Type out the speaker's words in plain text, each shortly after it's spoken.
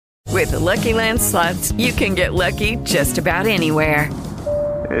With the Lucky Land Slots, you can get lucky just about anywhere.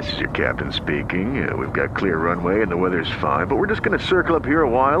 This is your captain speaking. We've got clear runway and the weather's fine, but we're just going to circle up here a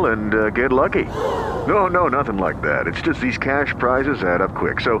while and get lucky. No, nothing like that. It's just these cash prizes add up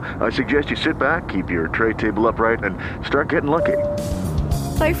quick. So I suggest you sit back, keep your tray table upright, and start getting lucky.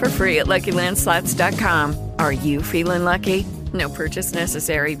 Play for free at LuckyLandSlots.com. Are you feeling lucky? No purchase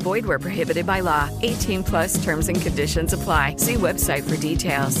necessary. Void where prohibited by law. 18 plus terms and conditions apply. See website for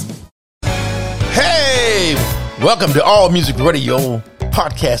details. Hey, welcome to All Music Radio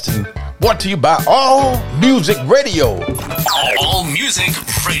podcasting, brought to you by All Music Radio. All Music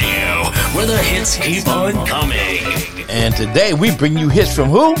Radio, where the hits keep on coming. And today we bring you hits from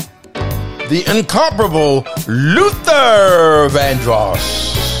who? The incomparable Luther Vandross.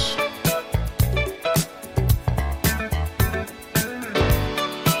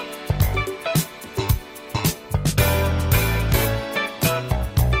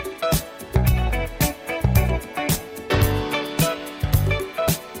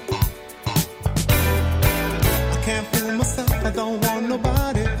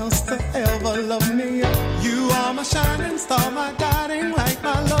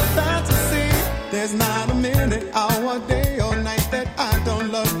 There's not a minute, hour, day, or night that I don't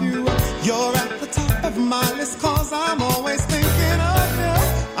love you. You're at the top of my list, cause I'm always thinking of you.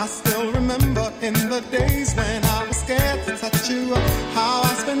 I still remember in the days when I was scared to touch you, how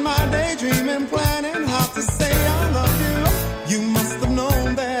I spent my day dreaming, planning how to say I love you. You must have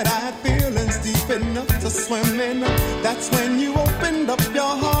known that I had feelings deep enough to swim in. That's when you opened up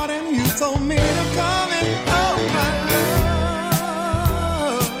your heart and you told me to come in. Oh my love,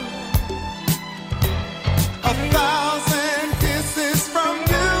 1,000 kisses from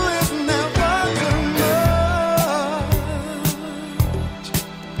you is never too much.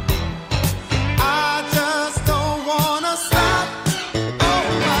 I just don't wanna stop. Oh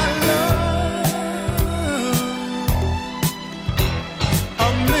my love, a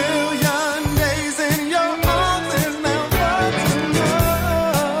million days in your arms is never too much.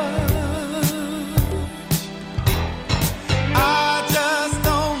 I just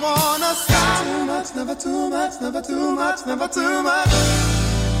don't wanna stop. Never too much, never too much, never too much.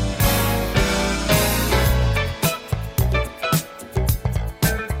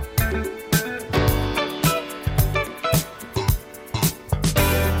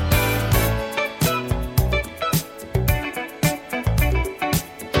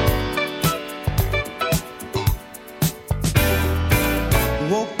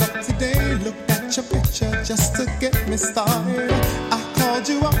 Woke up today, looked at your picture just to get me started. I called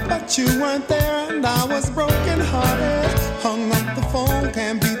you up, but you weren't there, and I was broken hearted. Hung up the phone,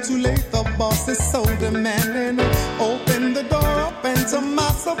 can't be too late. The boss is so demanding. Opened the door up, and to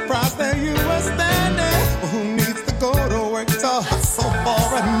my surprise, there you were standing. Who needs to go to work to hustle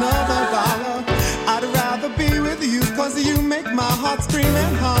for another dollar? I'd rather be with you, cause you make my heart scream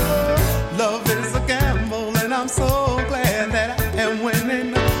and holler. Love is a gamble, and I'm so glad that I am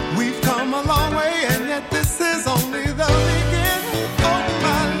winning. We've come a long way, and yet this is only the beginning. Oh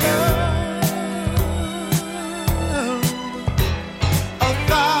my love,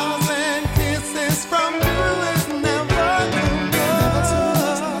 1,000 kisses from you is never too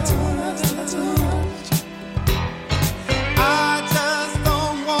much. I just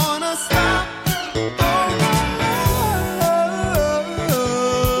don't wanna stop. Oh my love,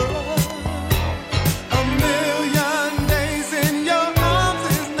 a million days in your arms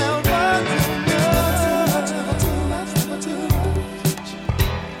is never too much.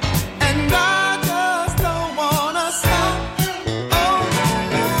 And I just don't wanna stop. Oh my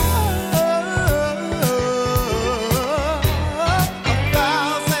love,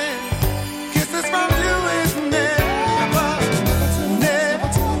 1,000 kisses from you is never.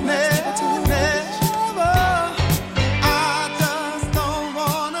 I just don't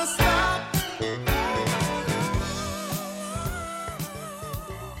wanna stop.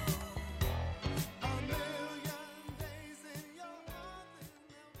 A million days in your arms is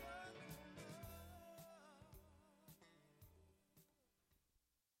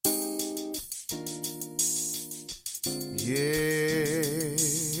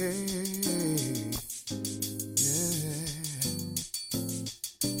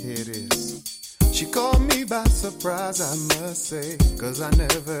Here it is. She called me by surprise, I must say, 'cause I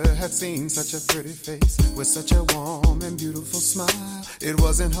never had seen such a pretty face with such a warm and beautiful smile. It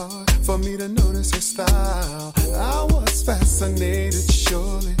wasn't hard for me to notice her style. I was fascinated,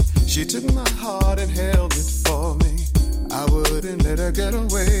 surely. She took my heart and held it for me. I wouldn't let her get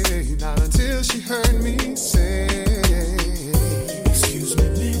away, not until she heard me say, excuse me,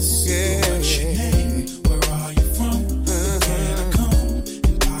 miss, what's your name? Where are you from? Can I come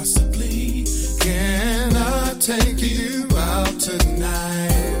and possibly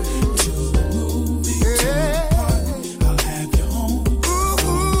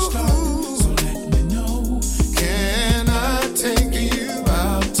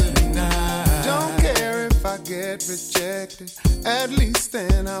get rejected, at least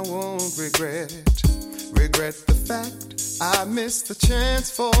then I won't regret the fact I missed the chance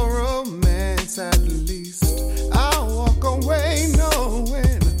for romance. At least I'll walk away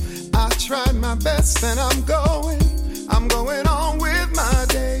knowing I tried my best and I'm going on with my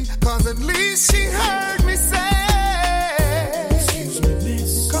day. Cause at least she heard me say, excuse me,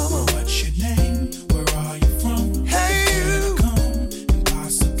 miss, come on, what's your name? Where are you from? Hey, you, come and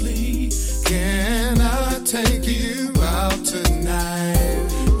possibly can I take you out tonight?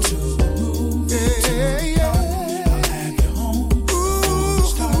 To a movie, yeah. I'll have you home. Ooh,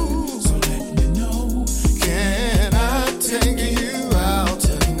 so let me know. Can I take you out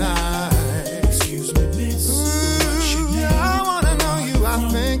tonight? Excuse me, miss, what's your name? I wanna know you, I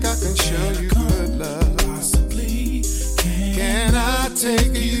think I can show you good love. Possibly Can I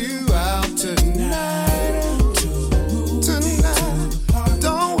take you out tonight? to a movie, Tonight,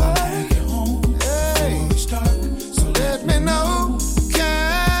 don't worry. Hey, so let me know.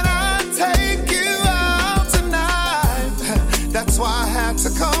 Can I take you out tonight? That's why I had to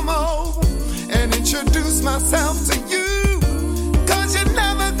come over and introduce myself to you. Cause you're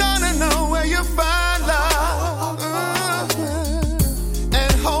never gonna know where you find love.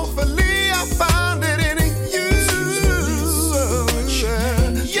 And hopefully I found it in you.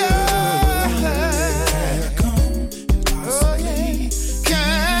 Yeah. Oh, yeah.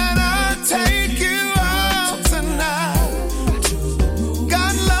 Can I take you out tonight?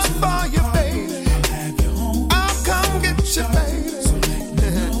 Got love for you, baby. I'll come get you, baby.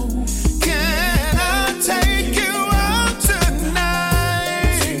 Can I take you out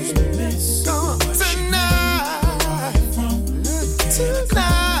tonight? Come on, tonight.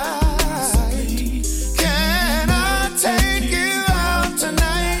 Tonight. Can I take you out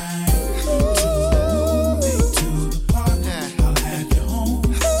tonight?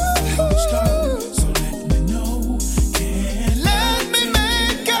 Let me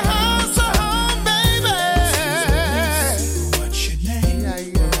make your house a home, baby. what's your name? Can I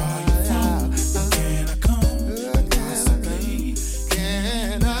come?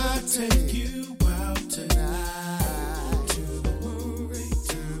 Can I take you out tonight? To the movie,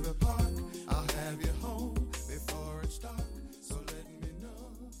 to the park. I'll have you home before it's dark. So let me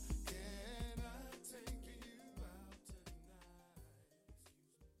know. Can I take you out tonight?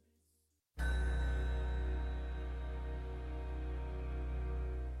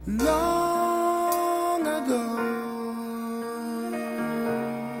 Long ago,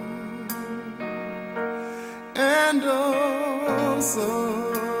 and oh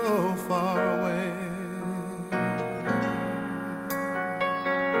so far away,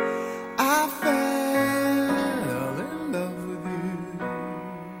 I fell in love with you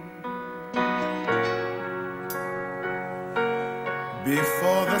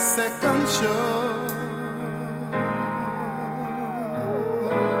before the second show.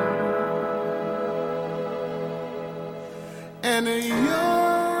 And your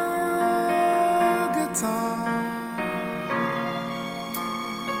guitar,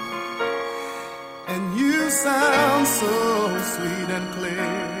 and you sound so sweet and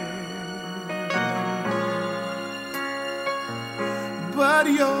clear, but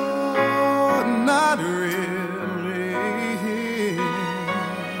you're not really here.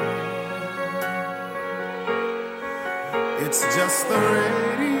 It's just the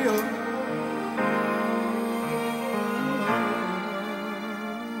radio.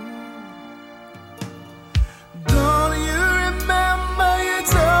 Don't you remember you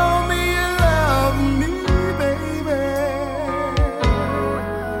told me you loved me, baby?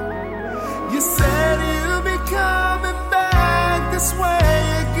 You said you'll be coming back this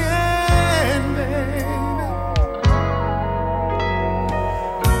way again, baby.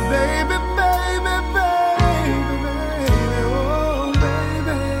 Baby, baby, baby, baby, oh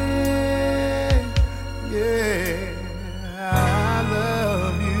baby, yeah, I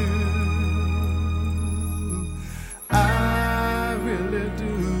love you. I really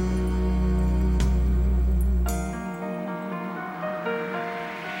do.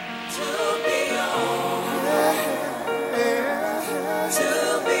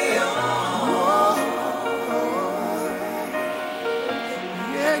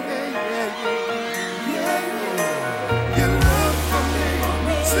 Yeah, yeah, yeah, yeah, yeah. You look for me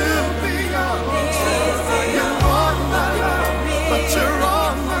to be yours. You want my love, but you're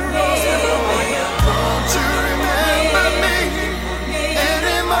on the road. Don't you remember me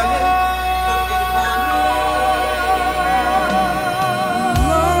anymore?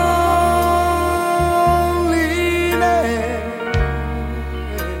 Loneliness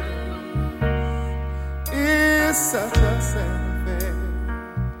is such a sad affair.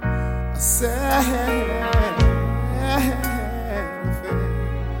 A sad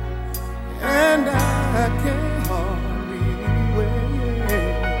I can hardly wait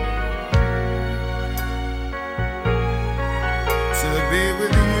to be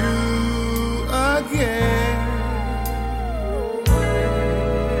with you again.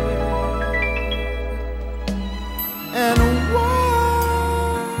 And what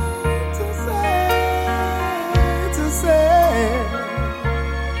to say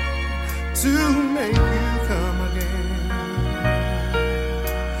to make you come again.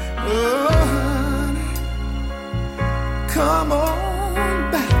 Oh, honey, come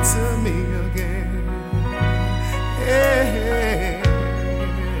on back to me again. Hey,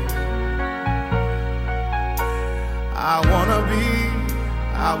 I wanna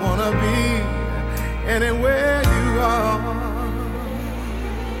be anywhere you are.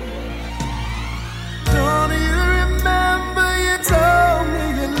 Don't you remember you told me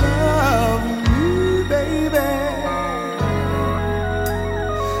you love me, baby?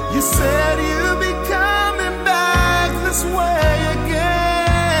 You said you'd be coming back this way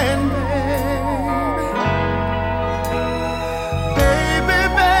again, baby.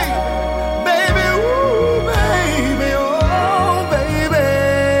 Baby, ooh, baby, oh, baby.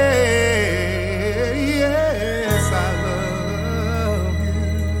 Yes, I love you.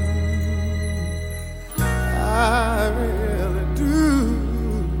 I really do.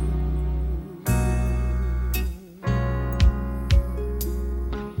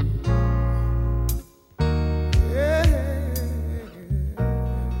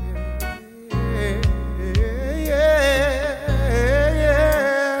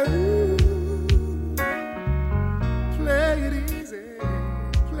 Play it easy,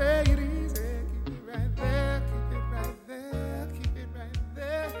 play it easy. Keep it right there, keep it right there, keep it right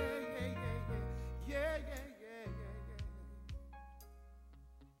there. Yeah.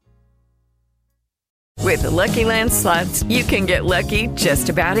 With the Lucky Land Slots, you can get lucky just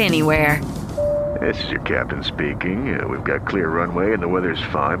about anywhere. This is your captain speaking. We've got clear runway and the weather's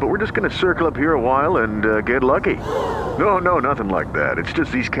fine, but we're just going to circle up here a while and get lucky. No, nothing like that. It's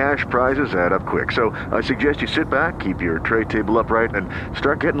just these cash prizes add up quick. So I suggest you sit back, keep your tray table upright, and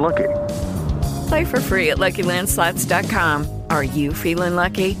start getting lucky. Play for free at LuckyLandSlots.com. Are you feeling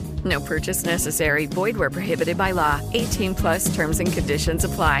lucky? No purchase necessary. Void where prohibited by law. 18 plus terms and conditions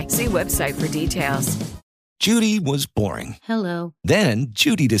apply. See website for details. Judy was boring. Hello. Then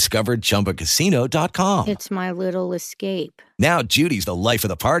Judy discovered ChumbaCasino.com. It's my little escape. Now Judy's the life of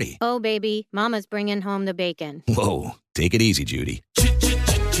the party. Oh, baby, mama's bringing home the bacon. Whoa, take it easy, Judy.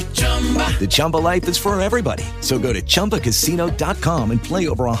 The Chumba life is for everybody. So go to ChumbaCasino.com and play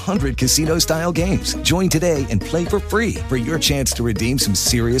over 100 casino-style games. Join today and play for free for your chance to redeem some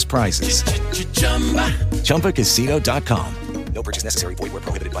serious prizes. ChumbaCasino.com. No purchase necessary. Void where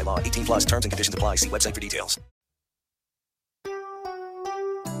prohibited by law. 18 plus terms and conditions apply. See website for details.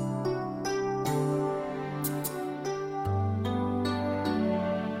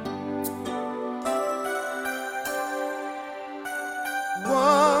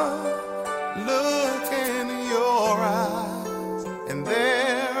 One look in your eyes, and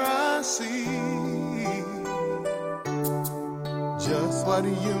there I see just what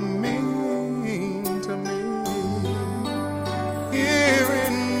you mean to me. Here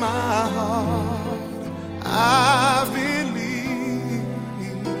in my heart, I believe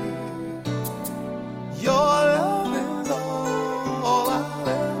your love is all I'll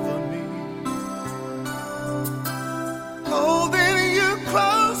ever need. Holding you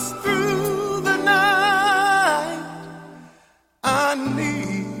close through the night, I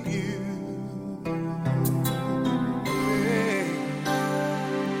need you.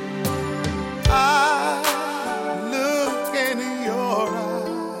 I look in your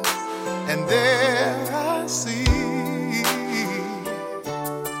eyes, and there I see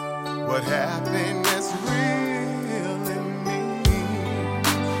what happiness really means.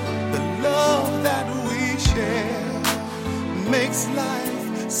 The love that we share makes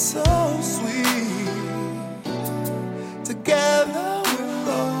life so sweet. Together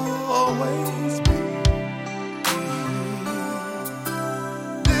we'll always be.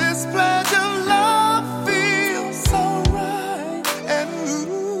 This pledge of love feels so right, and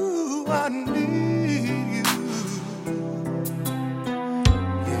ooh, I need you.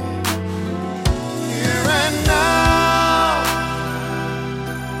 Yeah. Here and now,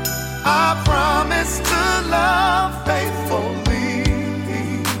 I promise to love faithfully.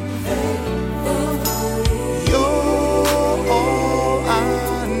 You're all I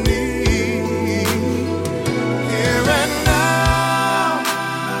need.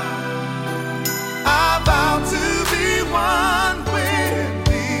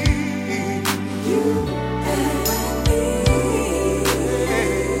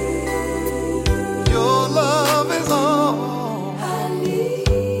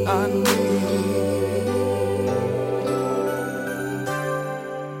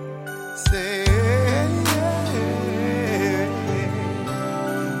 say,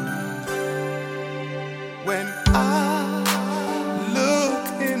 when I look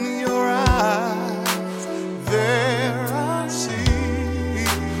in your eyes, there I see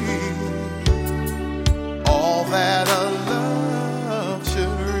all that a love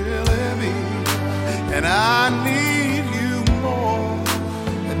should really be. And I need you more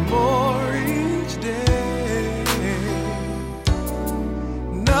and more each day.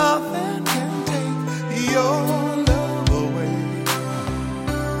 Nothing can take your love away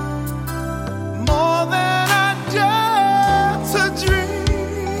more than I just a dream.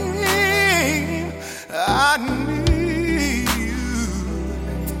 I need you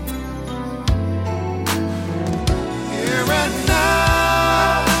here and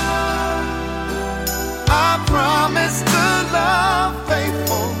now. I promise to love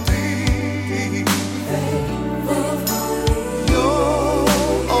faithfully. You're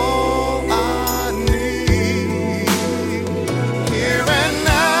all I need. Here and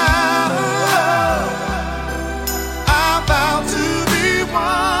now, I vow to be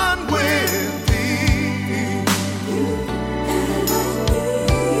one with thee.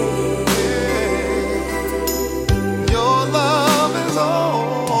 Yeah. Your love is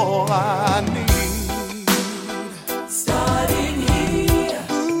all I need. Starting here,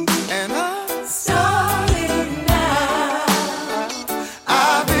 And starting now.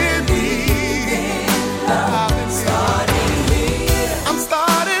 I believe. Starting here, I'm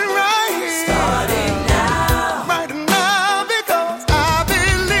starting right here. starting now. Right now, because I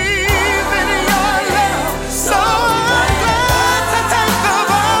believe in your love. So I'm glad to take the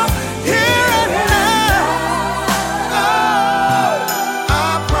vow here and now. Oh, I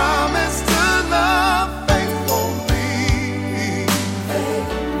promise to love faithfully.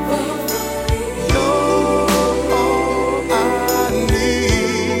 You're all I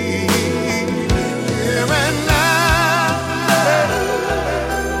need. Here and now,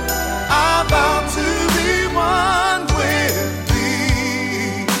 I vow to be one with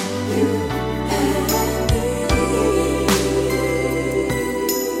thee.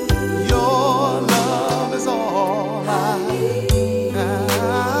 Your love is all I need.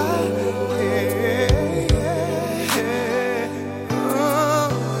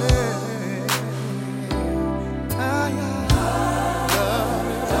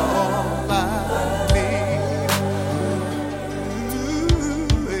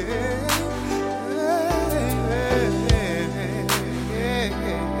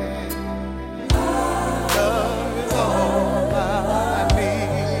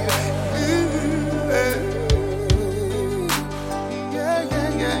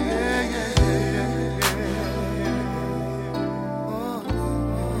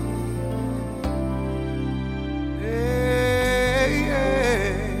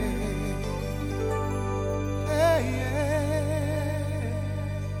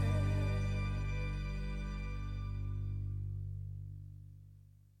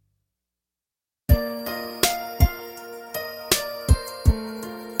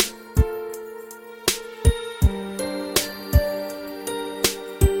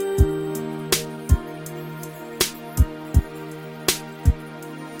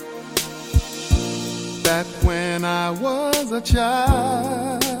 Back when I was a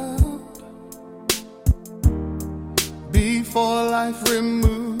child, before life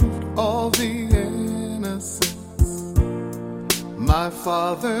removed all the innocence, my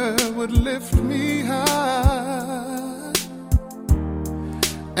father would lift me high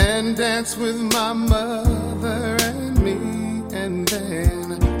and dance with my mother and me, and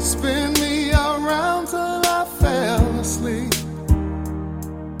then spin me around till I fell asleep.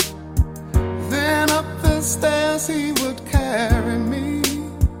 Then up the stairs he would carry me,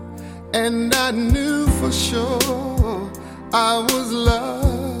 and I knew for sure I was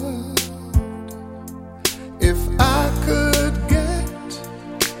loved. If I could get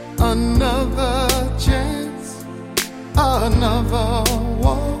another chance, another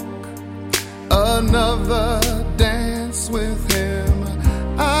walk, another dance with him,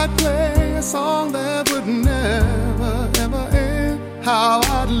 I'd play a song that would never, ever end. How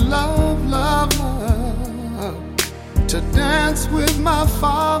I'd love, love, love to dance with my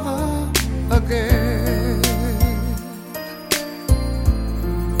father again.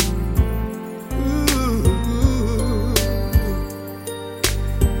 Ooh.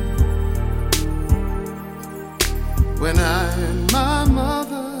 When I and my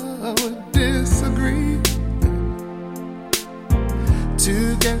mother would disagree,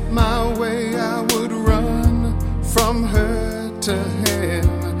 to get my way I would run from her to him.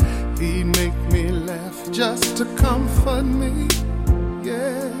 He'd make me laugh just to comfort me.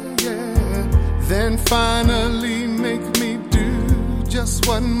 Yeah, yeah. then finally make me do just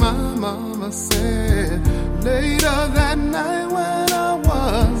what my mama said. Later that night when I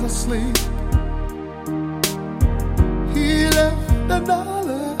was asleep, he left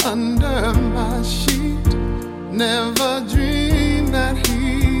 $1 under my sheet. Never dreamed that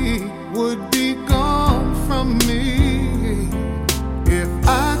he would be gone from me. If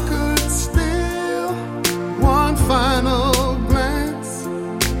I could steal one final glance,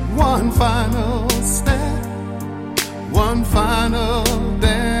 one final step, one final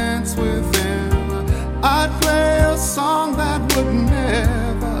dance with him, I'd play a song that would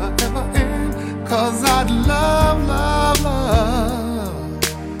never ever end. 'Cause I'd love, love, love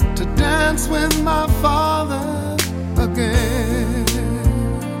to dance with my father again.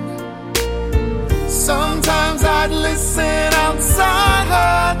 Sometimes I'd listen outside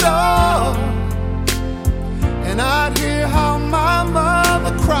her door, and I'd hear how my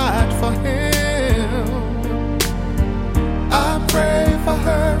mother cried for him. I pray for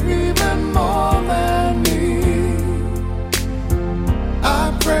her even more than me. I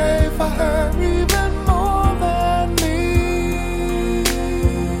pray for her even more than me.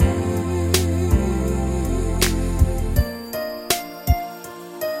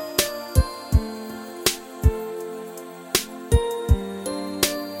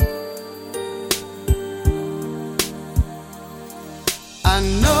 I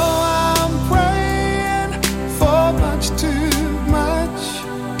know I'm praying for much too much,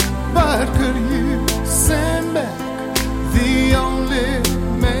 but could you send back the only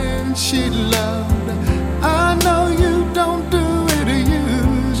man she loved? I know you don't do it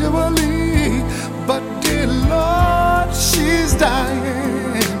usually, but dear Lord, she's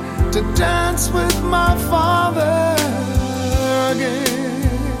dying to dance with my father again.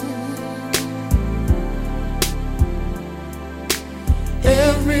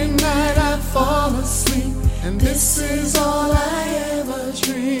 Every night I fall asleep, and this is all I ever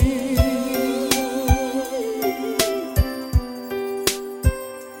dream.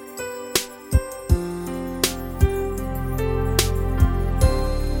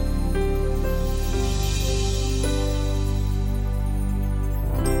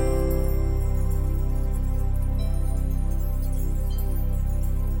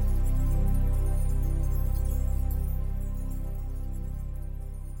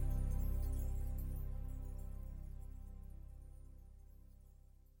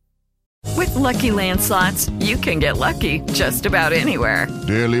 With Lucky Land Slots, you can get lucky just about anywhere.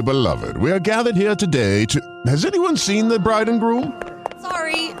 Dearly beloved, we are gathered here today to... Has anyone seen the bride and groom?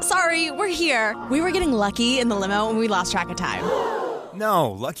 Sorry, we're here. We were getting lucky in the limo and we lost track of time.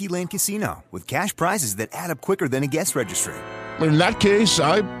 No, Lucky Land Casino, with cash prizes that add up quicker than a guest registry. In that case,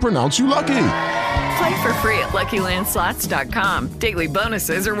 I pronounce you lucky. Play for free at LuckyLandSlots.com. Daily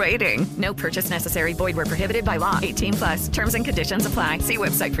bonuses are waiting. No purchase necessary. Void where prohibited by law. 18+. Terms and conditions apply. See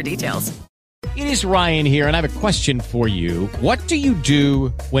website for details. It is Ryan here, and I have a question for you. What do you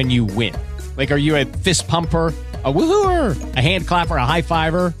do when you win? Like, are you a fist pumper, a woohooer, a hand clapper, a high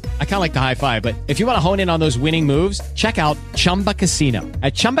fiver? I kind of like the high five, but if you want to hone in on those winning moves, check out Chumba Casino.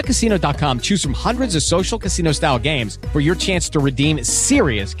 At ChumbaCasino.com, choose from hundreds of social casino-style games for your chance to redeem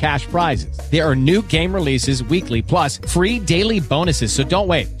serious cash prizes. There are new game releases weekly, plus free daily bonuses, so don't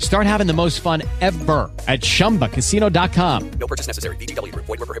wait. Start having the most fun ever at ChumbaCasino.com. No purchase necessary. VGW. Void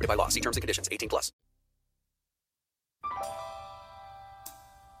where prohibited by law. See terms and conditions. 18+.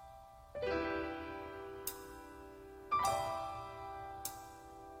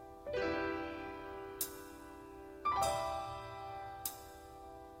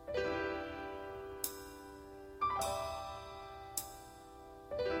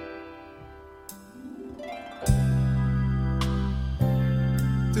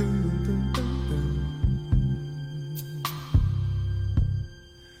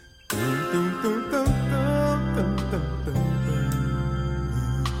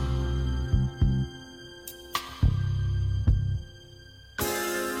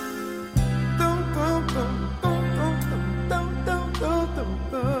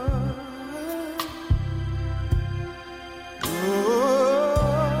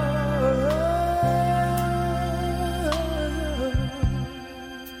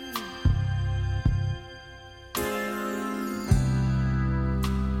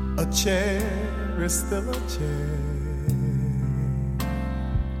 A chair is still a chair,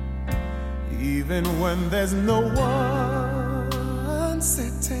 even when there's no one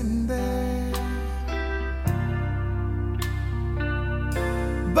sitting there.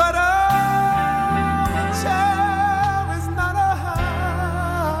 But a chair is not a house,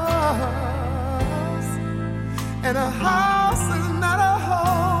 and a house is not a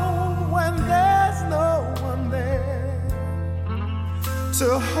home when there's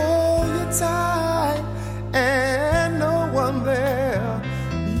to hold you tight, and no one there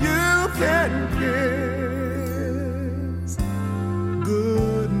you can kiss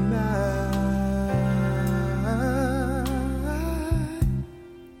good night.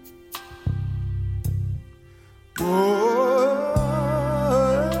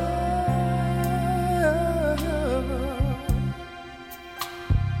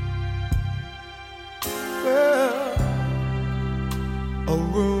 A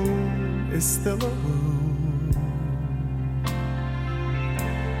room is still a room,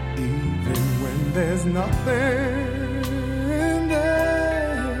 even when there's nothing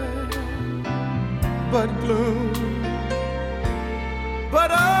there but gloom.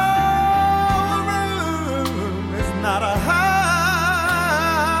 But a room is not a house,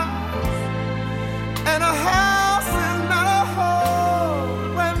 and a house is not a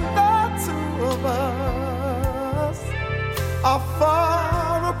home when the two of us are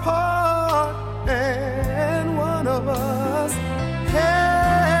far apart, and one of us has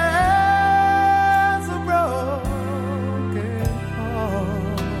a broken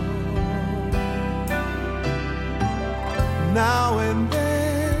heart. Now and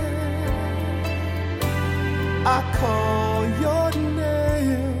then I call your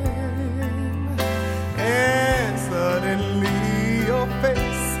name, and suddenly your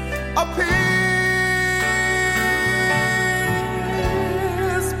face appears,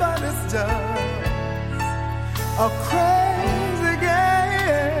 but it's just a crazy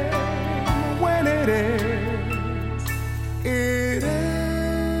game. When it ends, it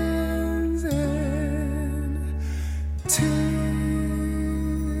ends in tears.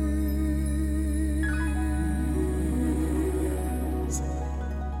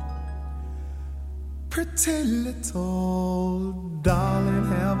 Pretty little darling,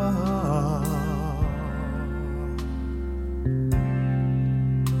 have a heart.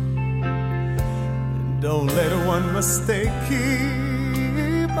 Don't let one mistake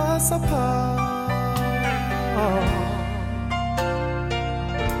keep us apart.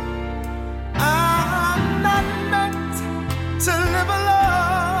 I'm not meant to live alone.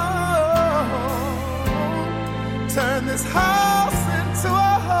 Turn this house into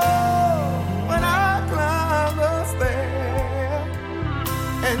a home when I climb the stair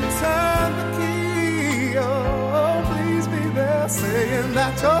and turn the key. Oh, please be there, saying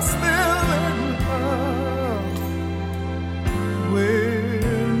that you're still in love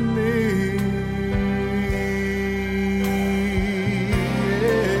with me.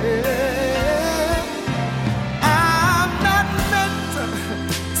 Yeah. I'm not meant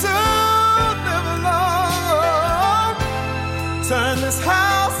to live alone. Turn this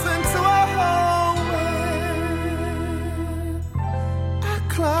house into a home when I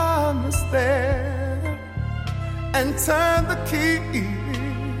climb the stair and turn the key.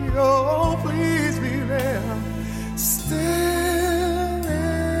 Oh, please be there, still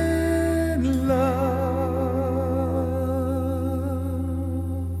in love.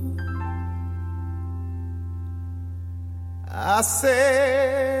 I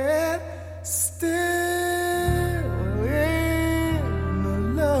said, still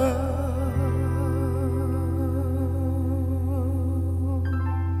in love.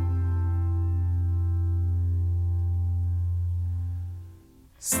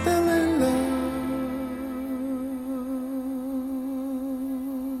 Still in love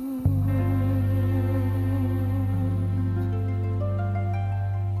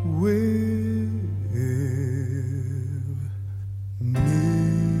with me.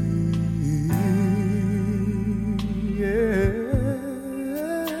 Yeah.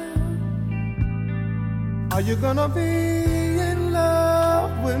 Are you gonna be in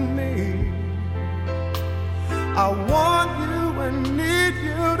love with me? I want you and need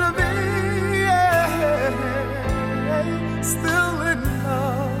you to be, yeah, still in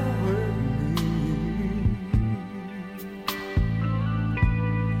love with me.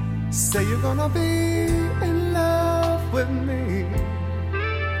 Say you're gonna be in love with me.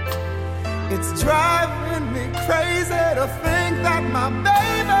 It's driving me crazy to think that my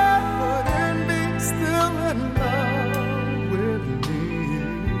baby wouldn't be still in love with me.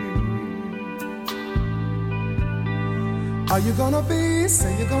 Are you gonna be?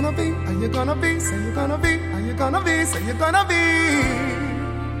 Say you're gonna be. Are you gonna be? Say you're gonna be. Are you gonna be? Say you're gonna be.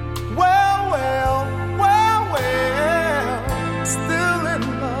 Well, well, well, well. Still in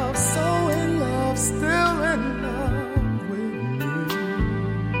love, so in love, still in love with me.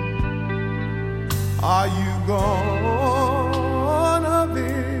 Are you gonna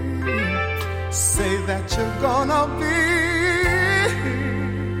be? Say that you're gonna be.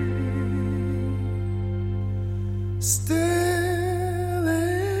 Still in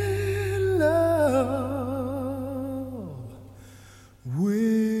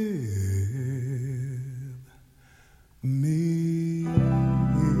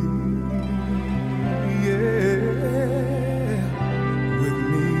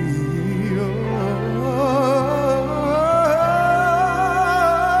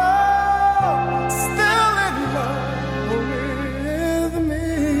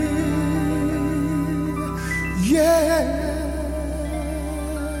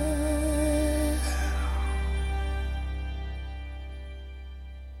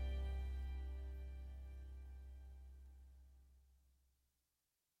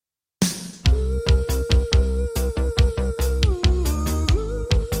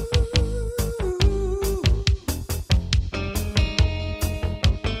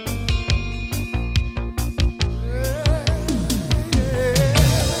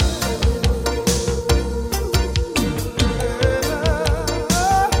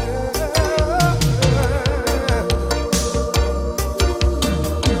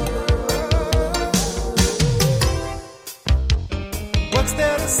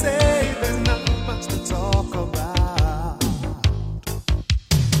to say, there's not much to talk about.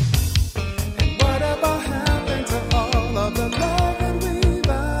 And whatever happened to all of the love that we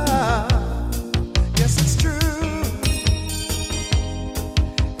vowed? Yes, it's true.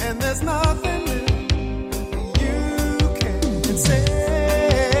 And there's nothing you can say.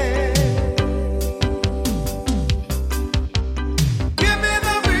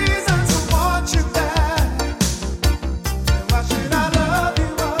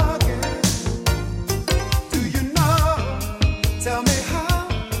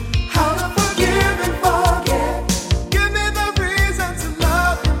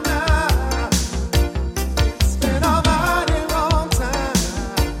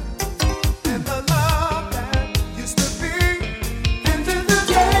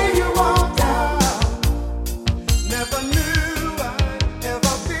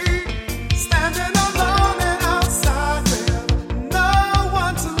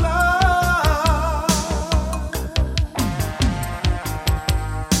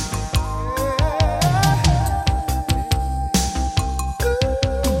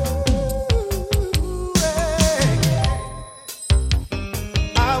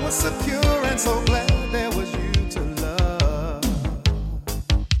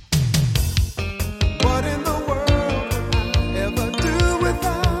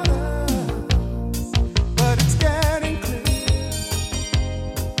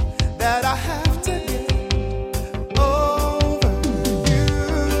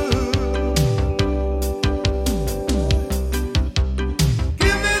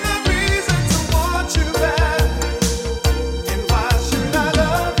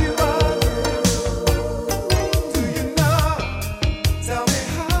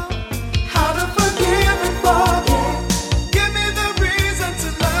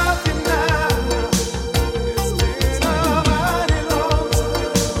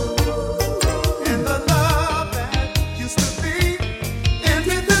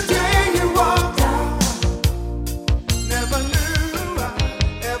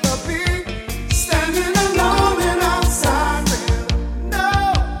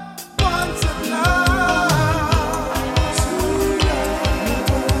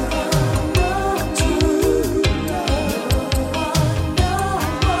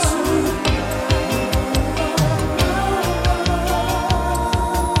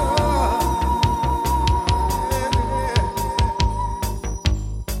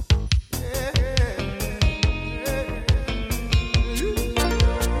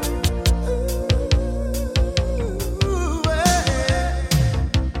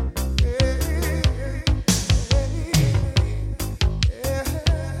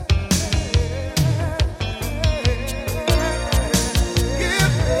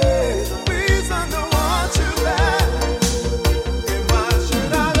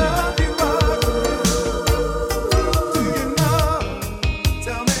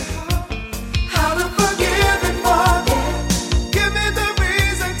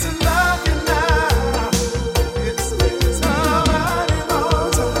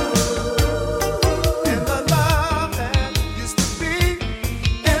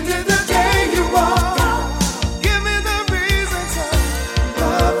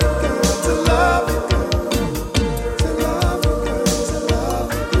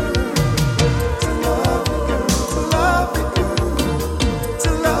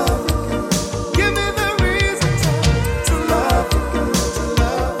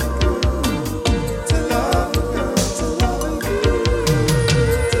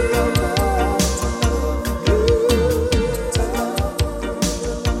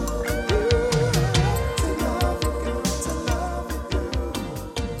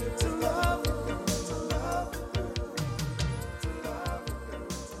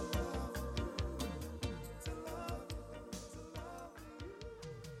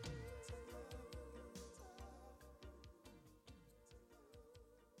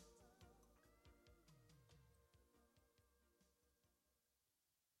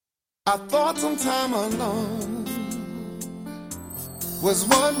 I thought some time alone was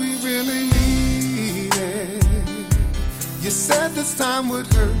what we really needed. You said this time would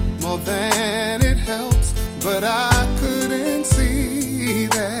hurt more than it helps, but I couldn't see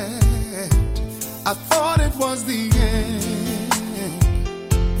that. I thought it was the end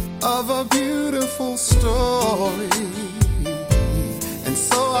of a beautiful story, and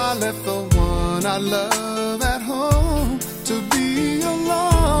so I left the one I love at home to be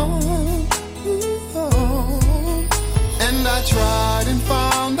alone. And I tried and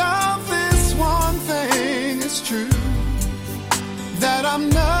found out this one thing is true, that I'm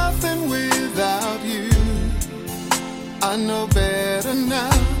nothing without you. I know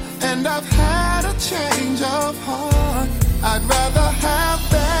and I've had a change of heart. I'd rather have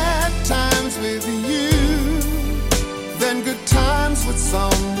bad times with you than good times with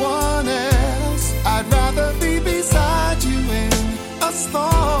someone else. I'd rather be beside you in a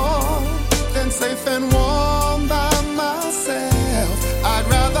storm than safe and warm by myself. I'd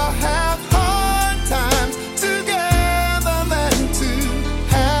rather have hard times together than to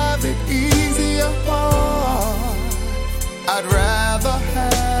have it easy apart. I'd rather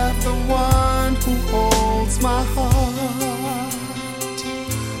have the one who holds my heart.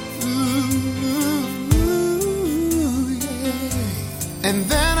 Ooh, yeah. And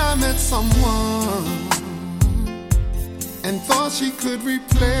then I met someone and thought she could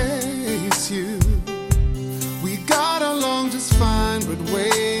replace you. We got along just fine, but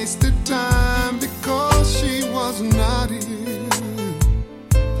wasted time because she was not you.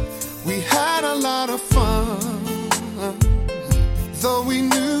 We had a lot of fun, though we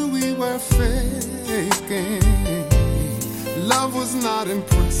knew we were faking. Love was not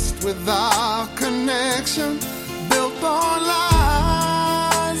impressed with our connection, built on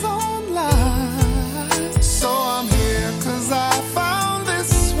lies, on lies. So I'm here 'cause I found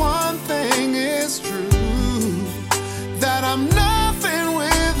this one thing is true, that I'm nothing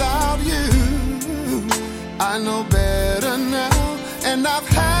without you. I know better now, and I've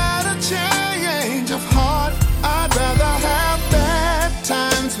had a change of heart. I'd rather have bad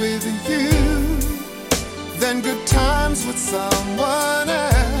times with you than good times with someone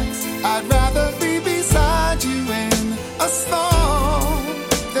else. I'd rather be beside you in a storm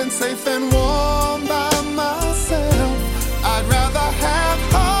than safe and warm by myself. I'd rather have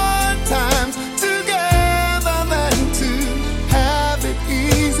hard times together than to have it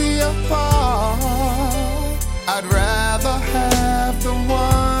easy apart. I'd rather have the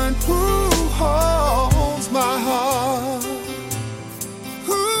one who holds my heart,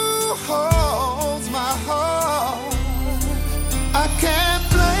 who holds my heart. I can't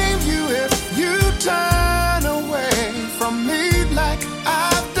blame you if you turn away from me like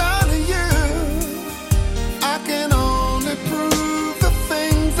I've done to you. I can only prove the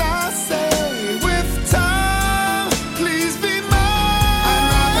things I say with time. Please be mine. I'd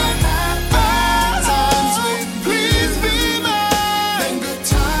rather have bad times with you. Please be mine than good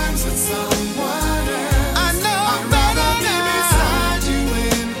times with someone else. I know I'd rather be beside you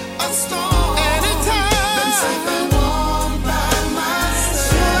in a storm anytime than safe and warm by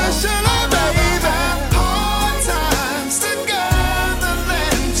myself. Should I, baby? Hard times together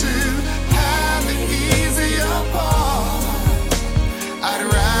than to have it easy apart. I'd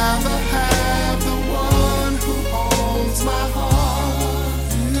rather have the one who holds my heart.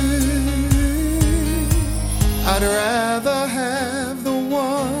 I'd rather have the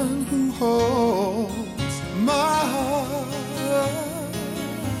one who holds my heart.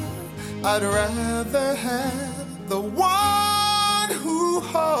 I'd rather have the one who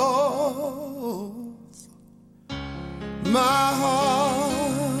holds my heart.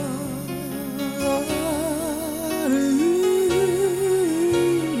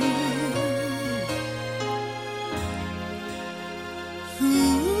 Who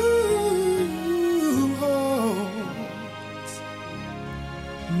holds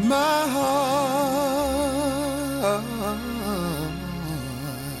my heart.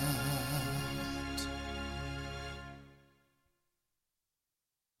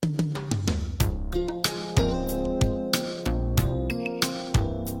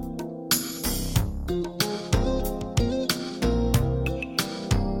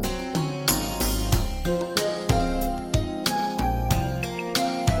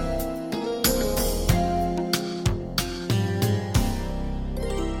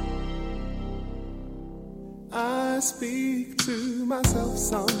 I speak to myself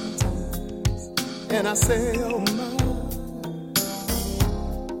sometimes, and I say, oh my,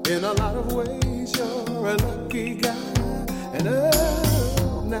 in a lot of ways you're a lucky guy, and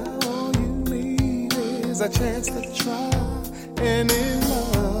oh, now all you need is a chance to try any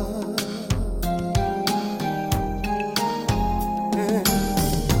love. And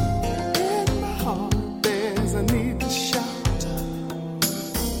in my heart there's a need to shout,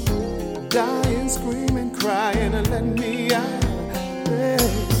 dying, screaming, crying, and let me out. There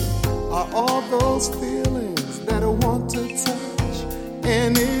are all those feelings that I want to touch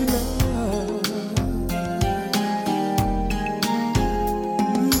any love.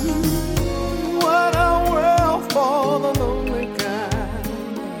 What a world for the lonely guy.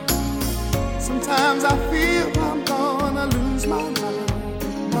 Sometimes I feel I'm gonna lose my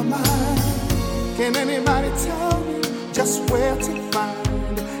mind. Can anybody tell me just where to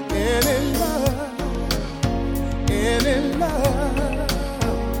find any love? Any love?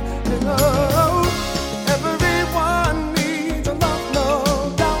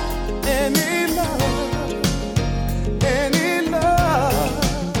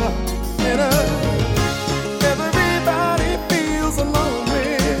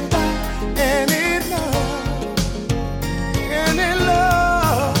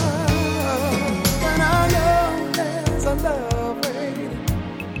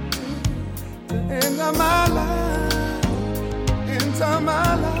 enter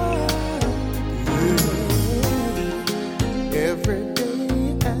my life. Every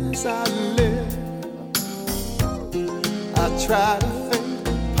day as I live, I try to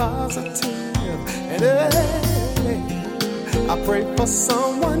think positive, and I pray for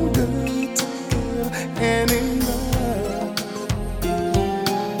someone good to give and in love.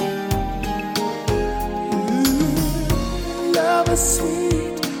 Love is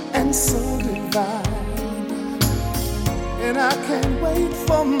sweet and so divine, and I can't wait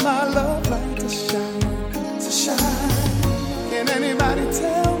for my love light to shine, to shine. Can anybody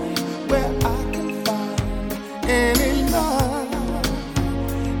tell me where I can find any love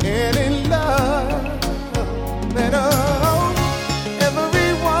that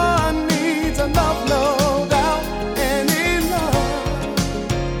everyone needs a love, no doubt. Any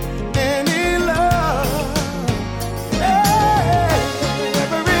love, yeah.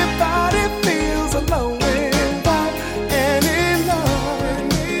 Everybody feels alone without any love,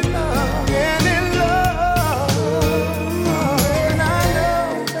 any love. And I know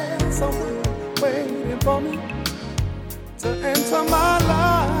there's someone waiting for me to enter my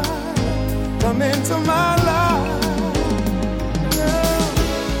life. Come into my life.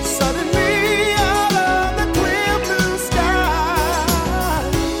 Suddenly out of the clear blue sky,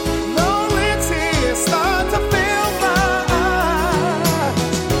 lonely tears start to fill my eyes.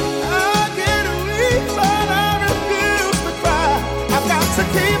 I get weak but I refuse to cry. I've got to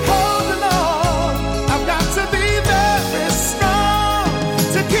keep holding on. I've got to be very strong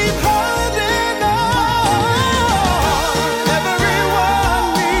to keep holding on. Everyone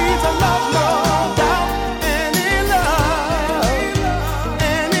needs a love, no doubt. Any love,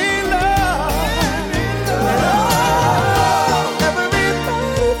 any love. Everybody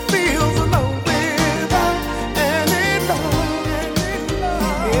feels alone without any love,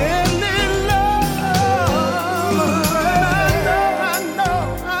 any love.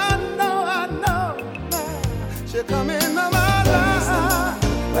 I know. She'll come into my life.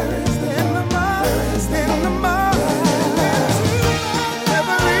 Where is the in the mind?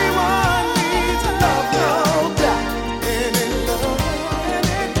 Everyone needs a love, no doubt. Any love,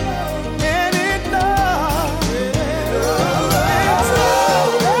 any love.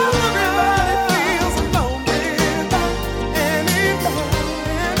 Everybody feels alone without any love,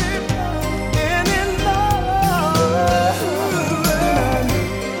 any love.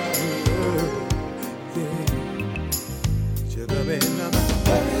 Should have been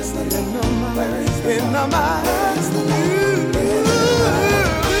where is the in the mind?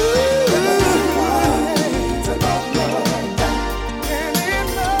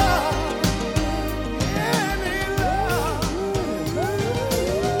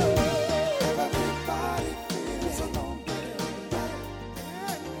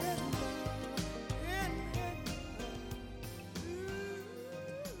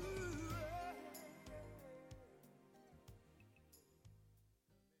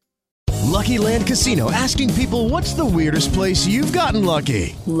 Lucky Land Casino, asking people, what's the weirdest place you've gotten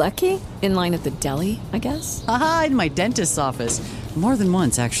lucky? Lucky? In line at the deli, I guess? Aha, in my dentist's office. More than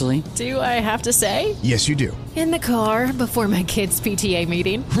once, actually. Do I have to say? Yes, you do. In the car before my kids' PTA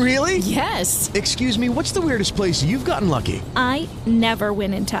meeting. Really? Yes. Excuse me, what's the weirdest place you've gotten lucky? I never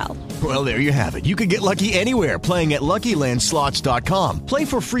win and tell. Well, there you have it. You can get lucky anywhere, playing at LuckyLandSlots.com. Play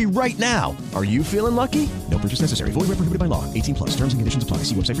for free right now. Are you feeling lucky? No purchase necessary. Void where prohibited by law. 18 plus. Terms and conditions apply.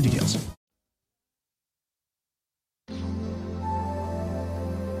 See website for details.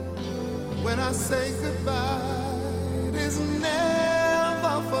 When I say goodbye, it is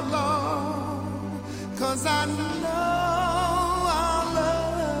never for long. 'Cause I know our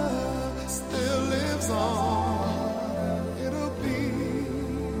love still lives on. It'll be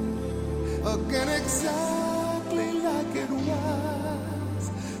again exactly like it was.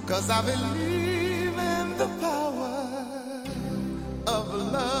 'Cause I believe in the power of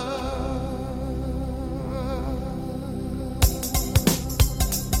love.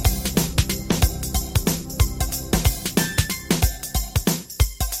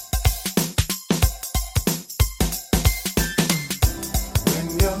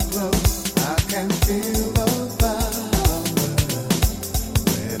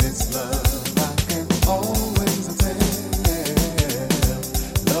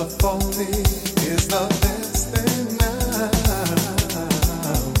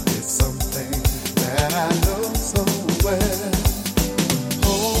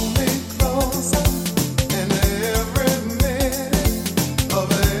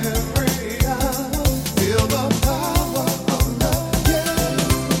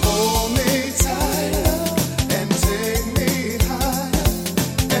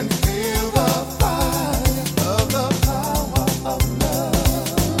 Of love.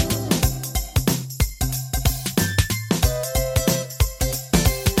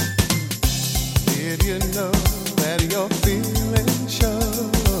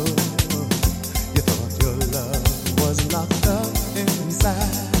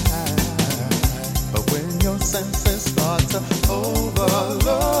 But when your senses start to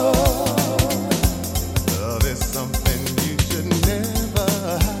overload, love is something you should never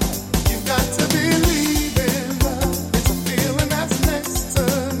hide. You got to believe in love. It's a feeling that's next to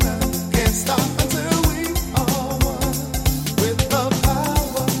none. Can't stop until we are one with the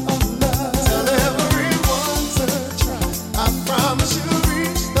power of love. Tell everyone to try. I promise you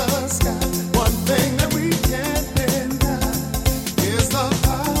reach the sky. One thing that we can't deny is the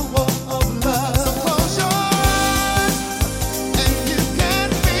power of love. So close your eyes and you can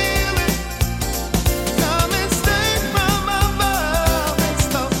feel it. Come and stay from above. It's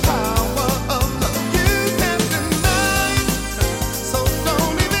the power of love. You can't deny it, so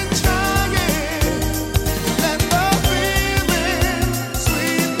don't even try it. Let the feeling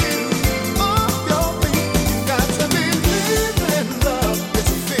sweep you off your feet. You got to believe in love.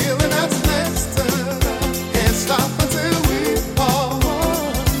 It's a feeling that's next to none. Can't stop until we are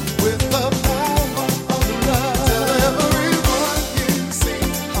one with the power of love. Tell everyone you see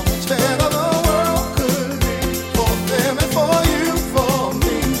how much better the world could be for them and for you, for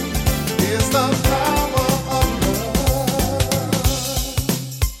me. Is the power of love.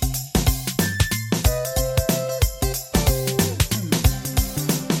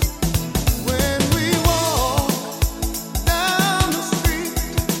 When we walk down the street,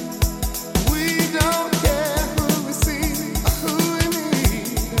 we don't care who we see or who we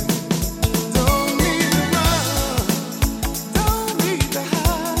meet. Don't need to run, don't need to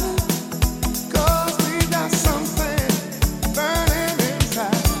hide, 'cause we got something burning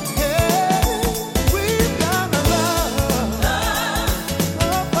inside. Yeah, we got the love,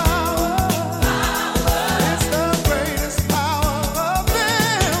 the power. It's the greatest power of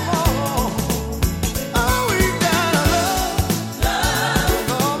them all. Oh, we got love,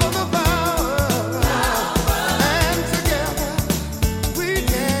 all of the power, and together we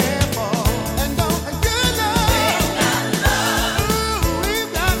can fall. And don't forget love,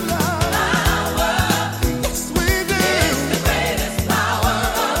 we've got love, yes we do. It's the greatest power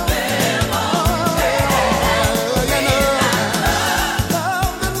of them all. You know,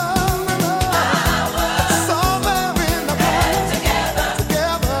 love, the love, it's all there in the power.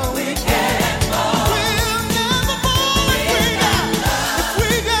 Together we can fall. We'll never fall if we got love. If we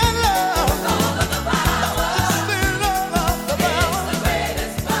got love, all of the power. Just feel all of the power. It's the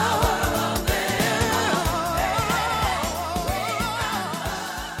greatest power of them all.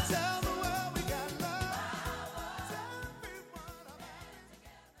 Tell the world we got love.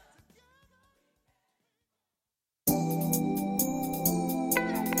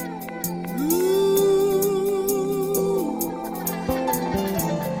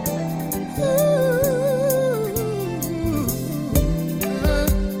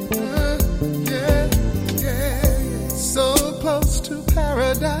 So close to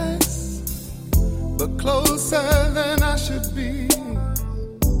paradise, but closer than I should be.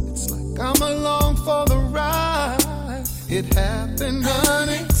 It's like I'm along for the ride. It happened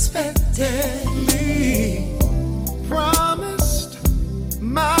unexpectedly. Promised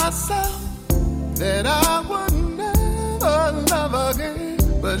myself that I would never love again,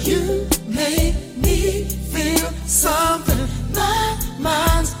 but you made me feel something my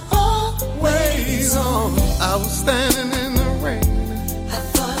mind's always on. I was standing in the rain, I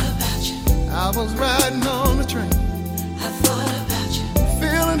thought about you. I was riding on the train, I thought about you.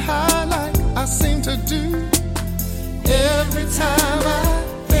 Feeling high like I seem to do every time I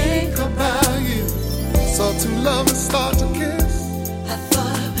think about you. So two lovers start to kiss, I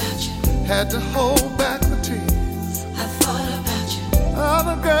thought about you. Had to hold back the tears, I thought about you.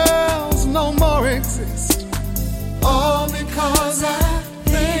 Other girls no more exist, all because I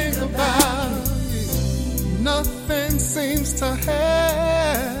think about you. Nothing seems to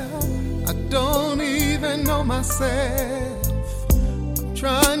help, I don't even know myself. I'm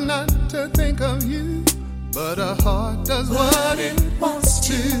trying not to think of you, but a heart does what it wants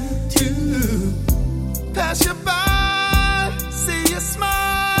to do. Pass you by, see you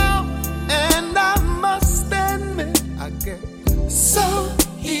smile, and I must admit I get so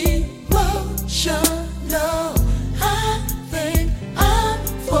emotional. I think I'm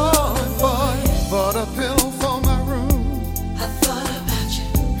falling for you. Bought a pill for my room, I thought about you.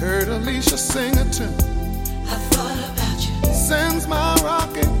 Heard Alicia sing a tune, I thought about you. Sends my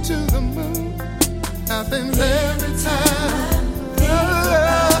rocket to the moon. Happens every time.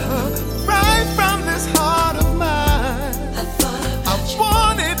 Right from this heart of mine, I thought about you. I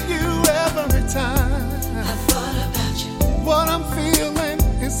wanted you every time. I thought about you. What I'm feeling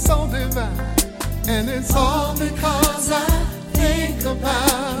is so divine, and it's all because I think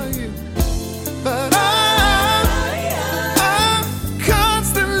about you. But I'm come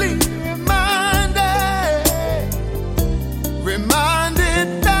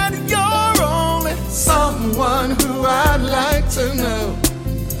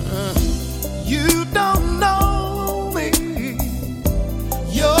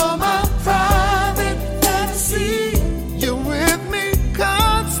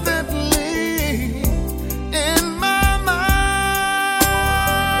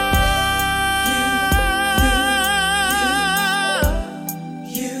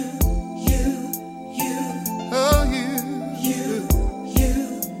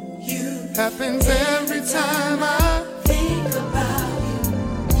happens every time I think about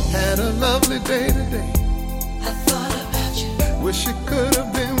you. Had a lovely day today. I thought about you. Wish it could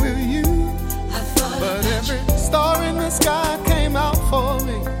have been with you. I thought but every star in the sky came out for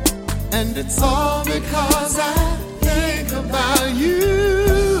me. And it's all because I think about you.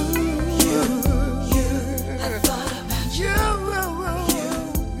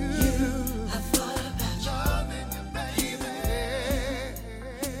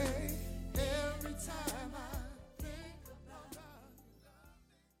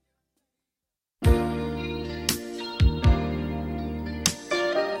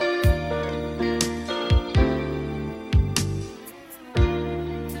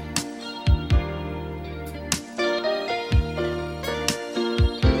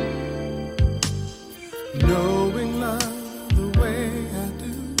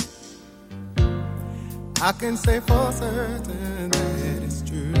 I can say for certain that it's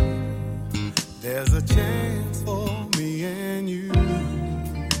true. There's a chance for me and you.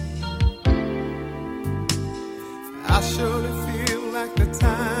 I surely feel like the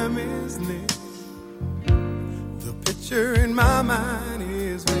time is near. The picture in my mind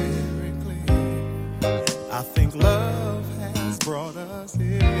is very clear. I think love has brought us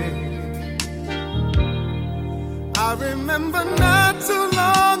here. I remember not too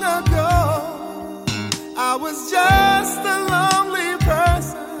long ago, I was just a lonely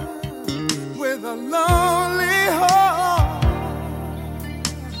person with a lonely heart.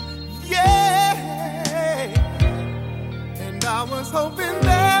 Yeah. And I was hoping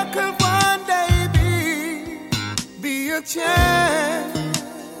there could one day be a chance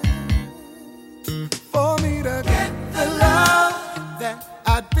for me to get the love that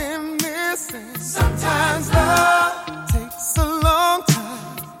I've been missing. Sometimes love takes a long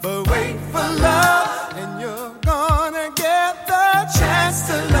time, but wait for love. You're gonna get the chance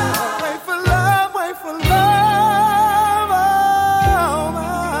to love. Wait for love, wait for love. Oh my.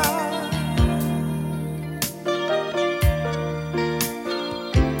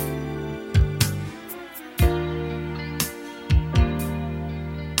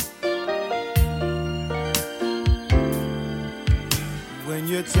 When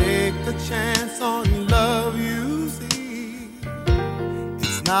you take the chance on love, you see,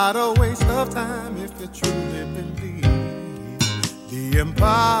 it's not a waste of time if you truly believe the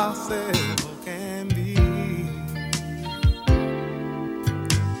impossible can be.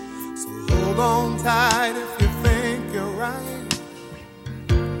 So hold on tight if you think you're right,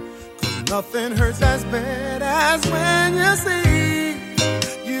 'cause nothing hurts as bad as when you see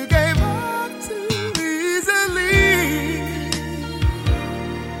you gave up too easily.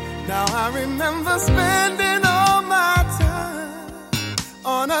 Now I remember spending all my time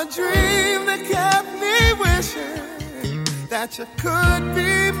on a dream that kept me wishing that you could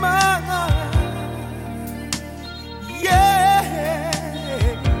be mine. Yeah.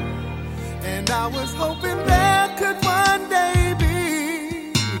 And I was hoping there could one day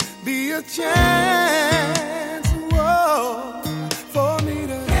be a chance, whoa, for me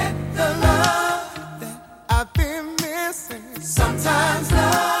to get the love that I've been missing. Sometimes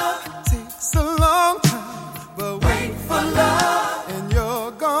love takes a long time, but wait for love.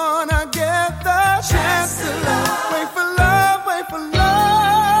 Gonna get the chance to love. Wait for love, wait for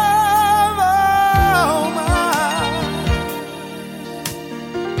love. Oh my.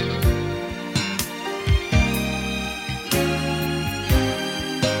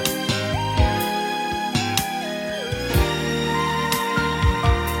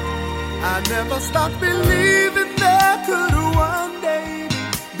 I never stopped believing there could one day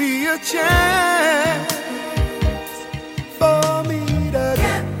be a chance for me to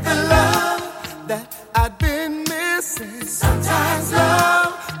get the love that I've been missing. Sometimes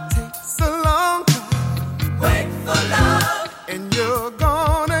love takes a long time. Wait for love, and you're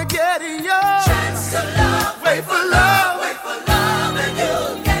gonna get your chance to love. Wait for love, and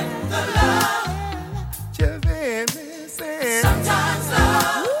you'll get the love you've been missing. Sometimes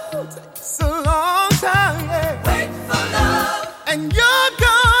love takes a long time. Yeah. Wait for love, and you're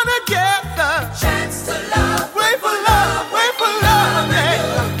gonna get the chance to love. Wait for love, yeah.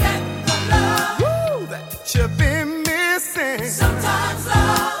 You'll get the love that you've been missing. Sometimes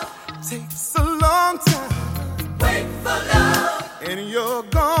love takes a long time. Wait for love, and you're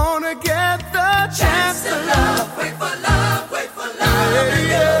gonna get the chance to love. Wait for love,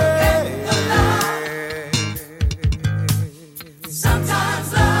 yeah, yeah. The love. Sometimes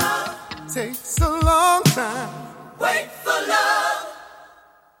love takes a long time. Wait for love.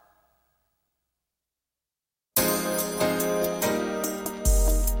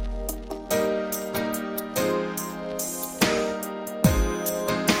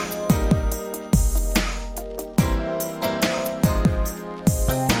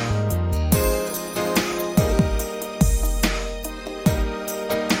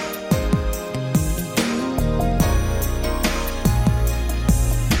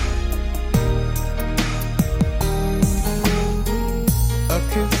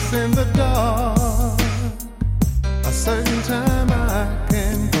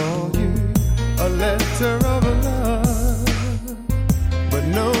 letter of love, but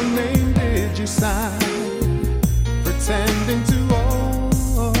no name did you sign, pretending to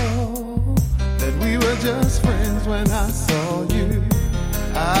that we were just friends when I saw you.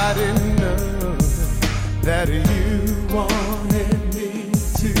 I didn't know that you wanted me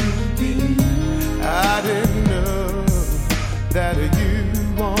to be. I didn't know that you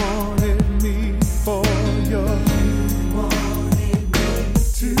wanted me for your. You wanted me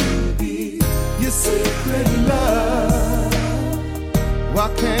to be your secret love. Why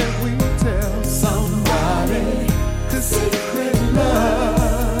can't we tell somebody? 'Cause secret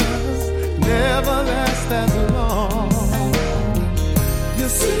loves never last as long.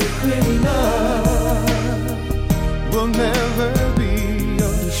 Your secret love will never be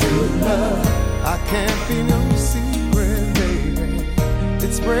your true love. I can't be no secret, baby.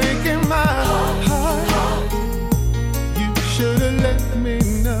 It's breaking my heart. You should have let me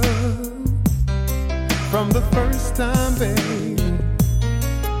know from the first time, baby,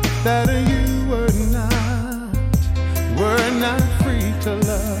 that you were not free to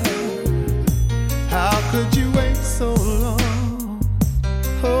love. How could you wait so long?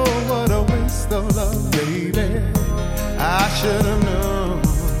 Oh, what a waste of love, baby. I should have known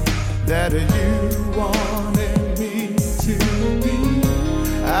that you wanted me to be.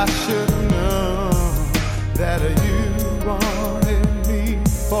 I should have known that you wanted me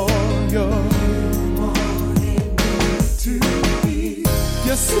for your. You wanted me to be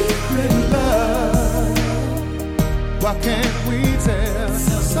your secret love. Why can't we tell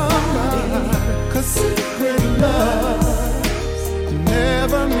somebody? 'Cause secret loves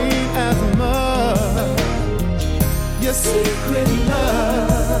never mean as much. Your secret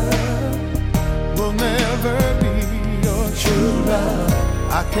love will never be your true love.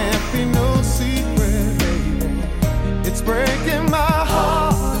 I can't be no secret, baby. It's breaking my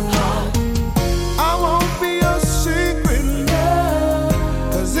heart. I won't be your secret love,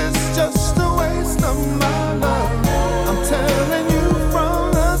 'cause it's just a waste of my love. I'm telling you from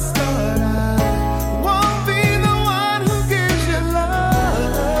the start, I won't be the one who gives you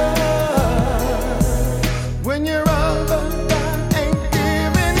love when your other guy ain't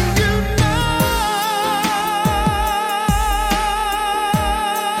giving you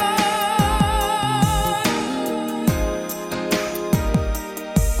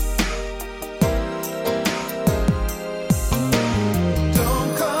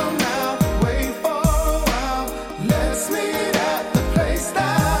Don't come out, wait for a while. Let's meet at the place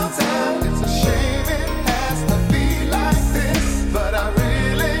downtown. It's a shame it has to be like this, but I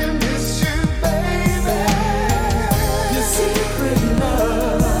really miss you, baby. Your secret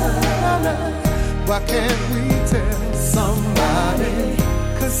love. Why can't we tell somebody?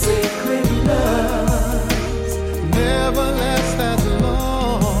 'Cause secret loves never last as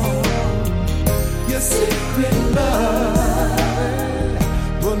long. Your secret love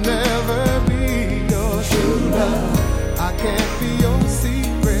will never be your true love. I can't be your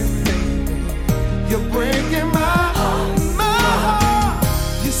secret, baby. You're breaking my heart.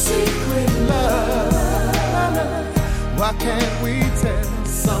 Your secret love. Why can't we tell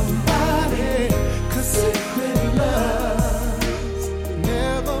somebody? 'Cause secret loves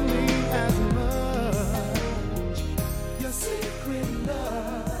never mean as much. Your secret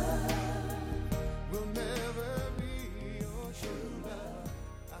love will never be your true love.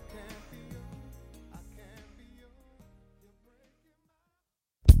 I can't be your.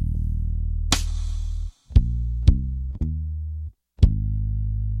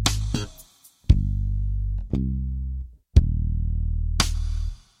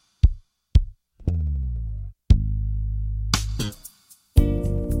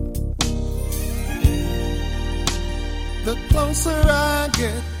 The closer I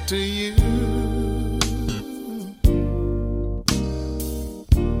get to you,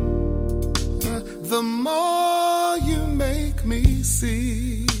 the more you make me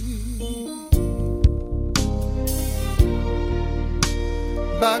see.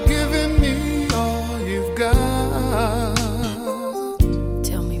 By giving me all you've got.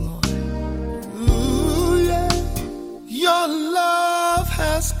 Tell me more. Ooh, yeah. Your love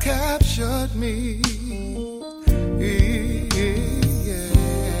has captured me.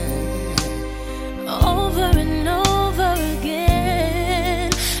 Over and over again,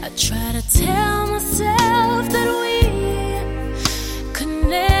 I try to tell myself that we could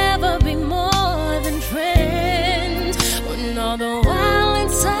never be more than friends. When all the while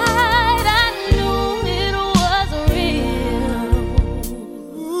inside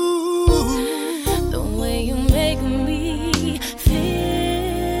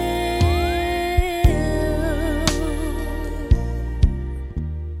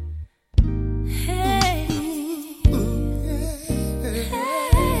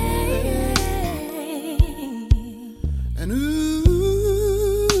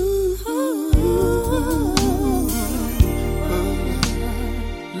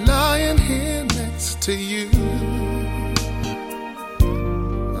to you.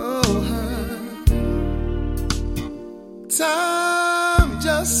 Oh, time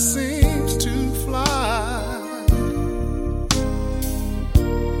just seems to fly.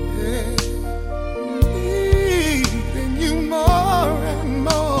 Yeah. Needing you more and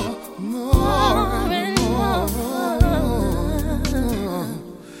more, more and more.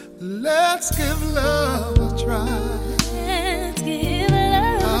 Let's give love a try. Let's give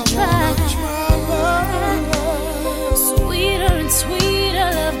love a try. Sweeter and sweeter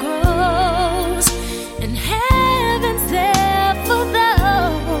love grows, and heaven's there for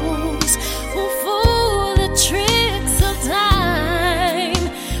those who fool the tricks of time.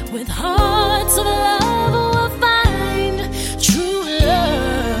 With hearts of love will find true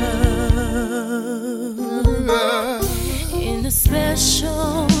love in a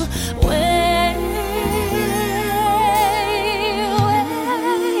special way.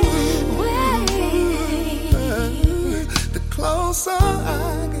 Closer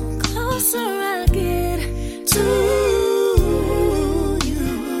I get to you,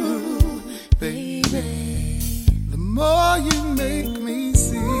 baby. The more you make me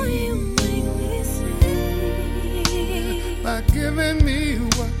see, by giving me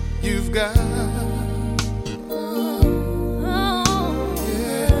what you've got.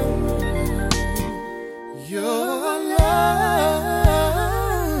 Yeah. Your love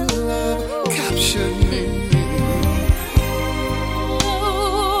captured me.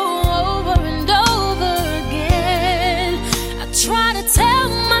 Try to tell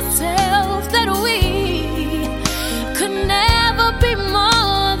myself that we could never be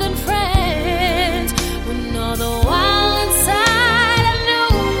more than friends, when all the while inside I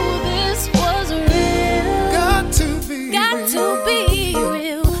knew this was real. Got to be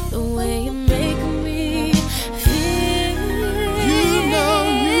real, the way you make me feel. You know.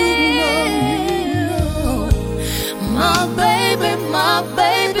 My baby, my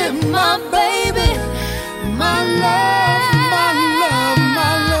baby, my baby, my love.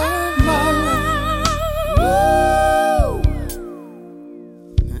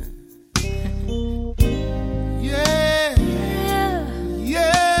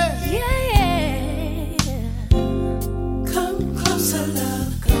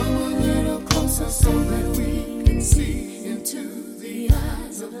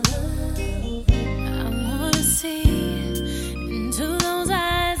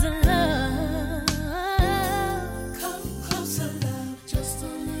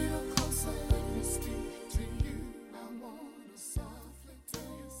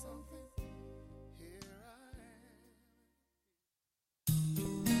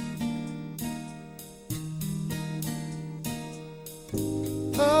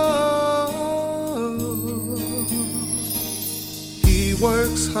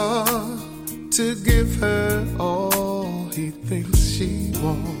 Works hard to give her all he thinks she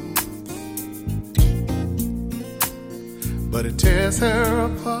wants, but it tears her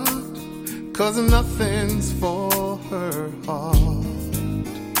apart, 'cause nothing's for her heart.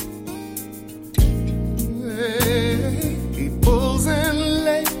 Hey, he pulls in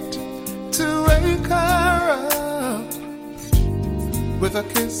late to wake her up with a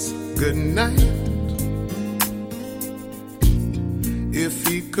kiss goodnight. If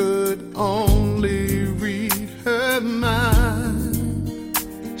he could only read her mind,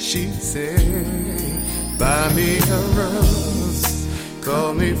 she'd say, buy me a rose,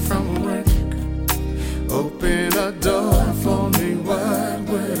 call me from work, open a door for me, what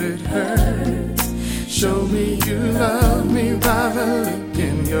would it hurt? Show me you love me by the look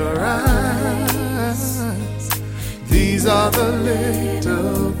in your eyes. These are the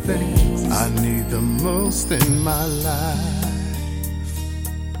little things I need the most in my life.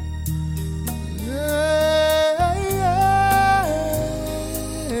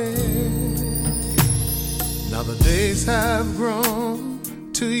 Now the days have grown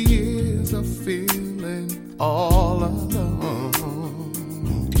to years of feeling all alone,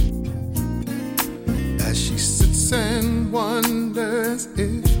 as she sits and wonders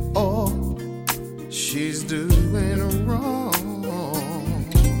if all she's doing wrong.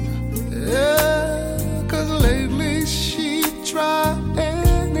 Yeah, 'cause lately she tried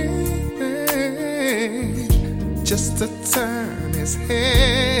anything just to turn his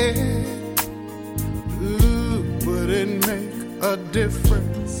head. Would it make a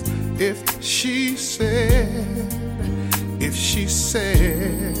difference if she said,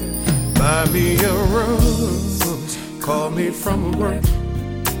 buy me a rose, call me from work,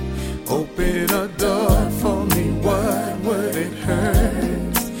 open a door for me, what would it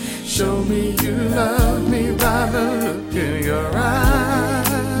hurt? Show me you love me by the look in your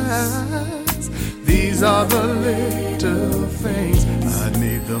eyes.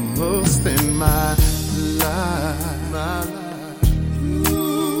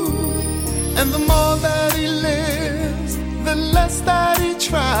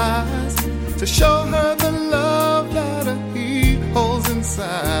 to show her the love that he holds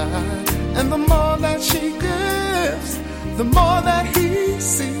inside. And the more that she gives, the more that he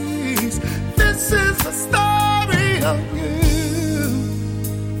sees. This is the story of you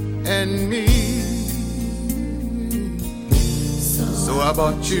and me. So I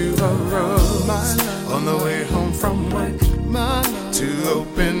bought you a rose on the way home from work, to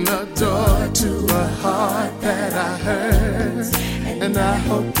open a door to a heart that I heard. And I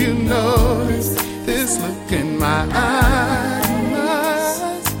hope you notice this look in my eyes,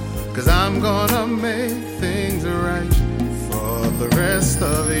 'cause I'm gonna make things right for the rest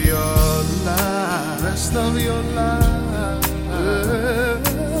of your life. Rest of your life.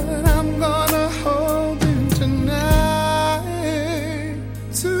 I'm gonna hold you tonight,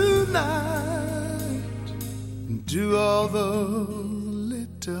 and do all those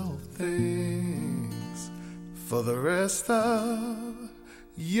little things for the rest of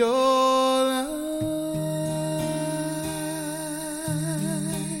your life.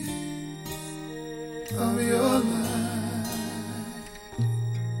 Of your life.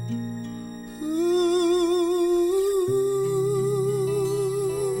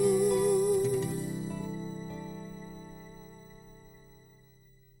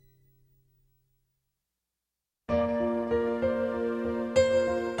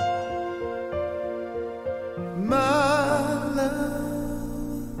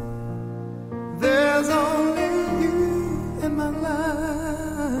 There's only you in my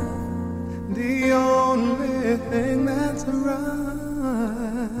life, the only thing that's right.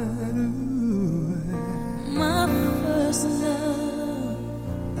 Ooh. My first love,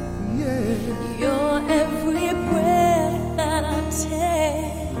 yeah. Your every breath that I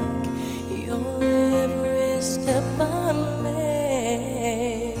take, your every step I make.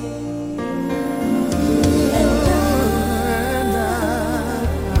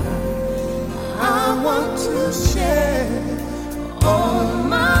 I want to share all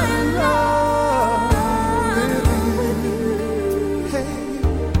my love with you. Hey,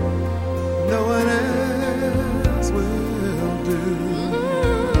 no one else will do.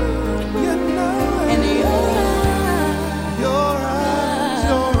 You know, And your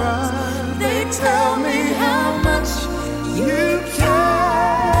eyes, they tell me how much you care.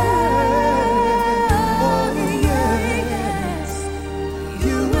 Oh, yes,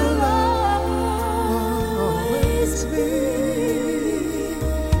 you will always be.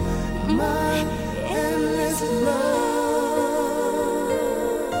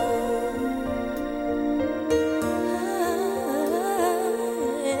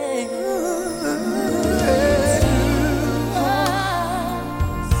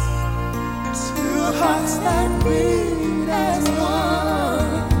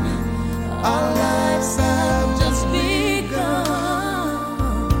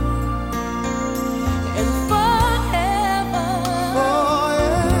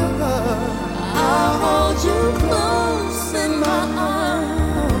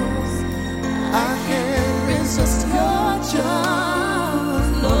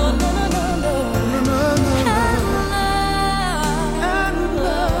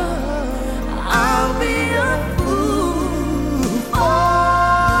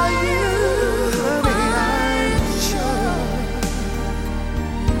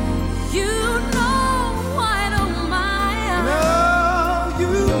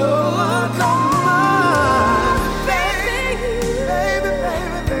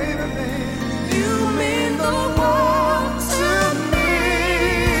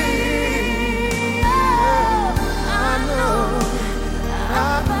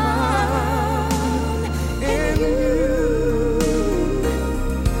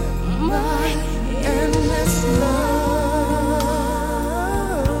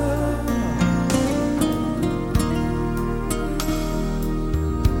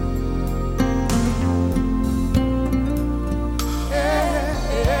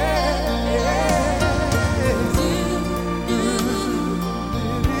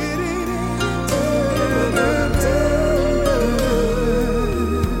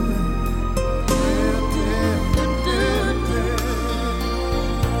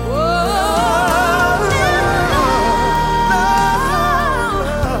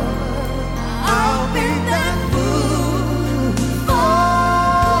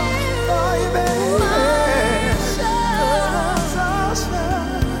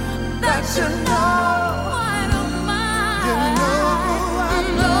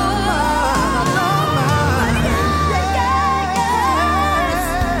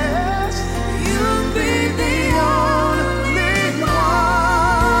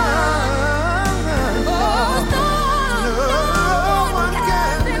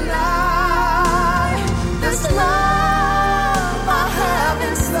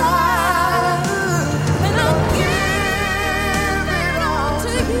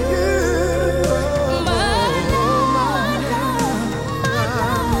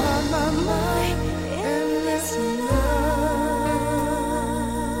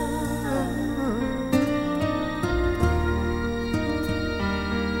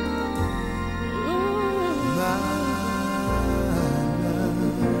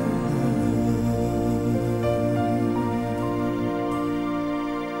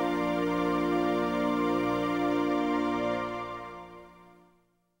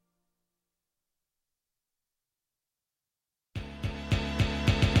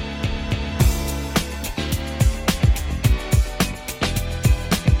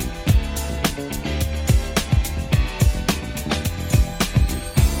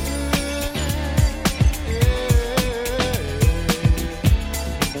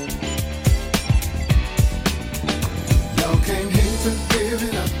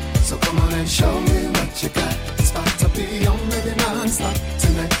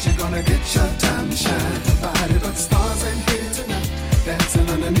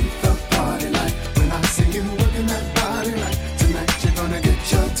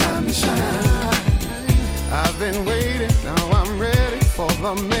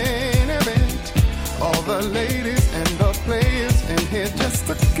 the ladies and the players in here just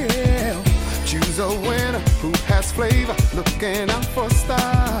to kill. Choose a winner who has flavor, looking out for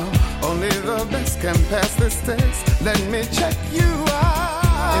style. Only the best can pass this test. Let me check you out.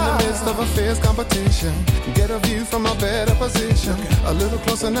 In the midst of a fierce competition, get a view from a better position. A little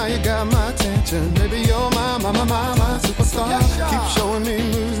closer now, you got my attention. Baby, you're my superstar. Keep showing me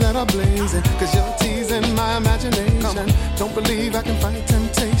moves that are blazing, cause you're teasing my imagination. Don't believe I can fight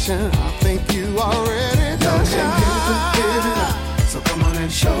temptation. I think you are ready to shine. Give it up. So come on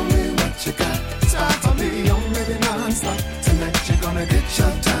and show me what you got. It's about to be on, baby, non-stop. Tonight you're gonna get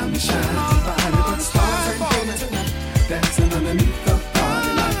your time to shine. Body but stars and here tonight, dancing underneath the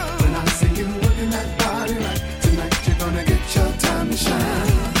party light. When I see you working that body right, tonight you're gonna get your time to shine.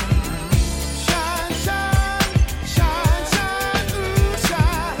 Shine, shine, shine, shine, ooh,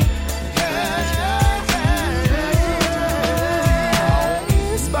 shine. Yeah.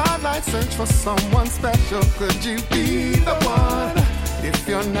 Spotlight search for someone special. Could you be the one? If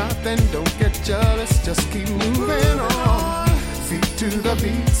you're not, then don't get jealous. Just keep moving on. Feet to the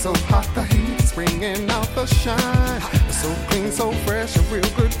beat, so hot the heat's bringing out the shine. So clean, so fresh, a real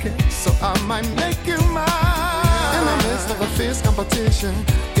good kick. So I might make you mine. In the midst of a fierce competition,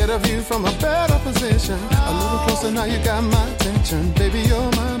 get a view from a better position. A little closer now, you got my attention. Baby,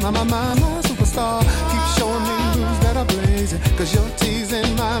 you're my superstar. Keep showing me moves that are blazing, cause you're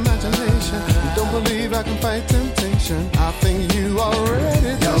teasing my imagination. Don't believe I can fight temptation. I think you are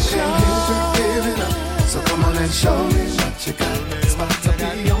ready to shine. Give it up. So come on and show me what you got. It's about to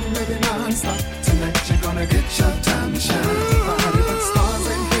be on, baby, non-stop. Tonight you're gonna get your time to shine. Body but stars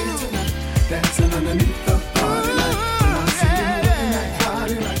ain't here tonight, dancing underneath the party light. When I see you looking that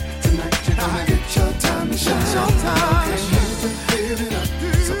body right, tonight you're gonna get your time to shine. Give it up.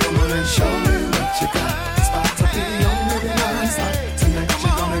 So come on and show me what you got. It's about to be on, baby, non-stop. Tonight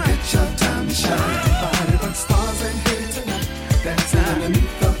you're gonna get your time to shine. Body but stars ain't here tonight, dancing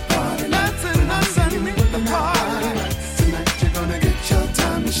underneath the party light. When I see you with the party right, tonight you're gonna get your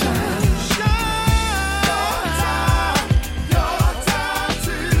time to shine.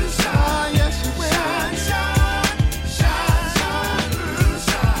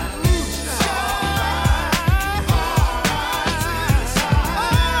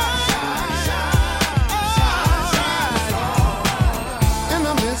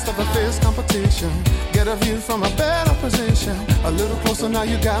 Get a view from a better position. A little closer now,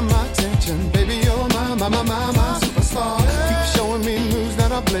 you got my attention. Baby, you're my superstar. Keep showing me moves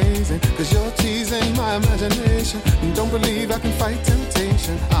that are blazing, cause you're teasing my imagination. Don't believe I can fight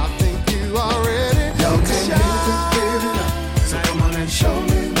temptation. I think you are ready to shine. Give it up. So come on and show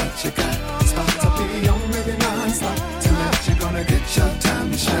me what you got. It's about to be on, baby, non-stop. Tonight you're gonna get your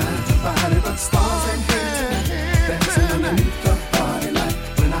time to shine. Body but stars ain't here tonight, dancing underneath the party light.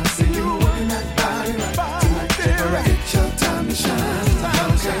 When I see you working that body right, tonight you're gonna get your time to shine. I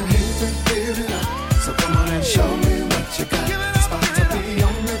came here to give it up. So come on and show me what you got. It's about to be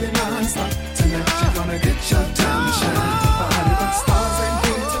on, baby, non-stop. Tonight you're gonna get your time to shine. Body but stars ain't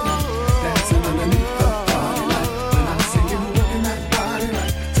here tonight, dancing underneath the party light. When I see you working that body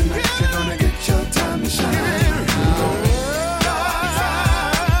right, tonight you're gonna get your time to shine.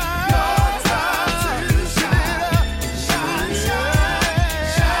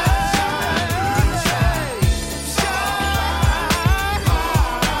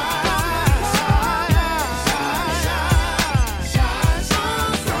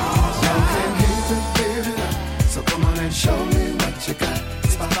 Show me what you got.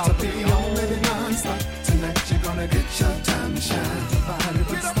 It's about to be on, baby, non-stop. Tonight you're gonna get your time to shine. Body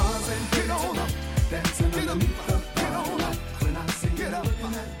but stars and get on up, dancing underneath the party light. When I see you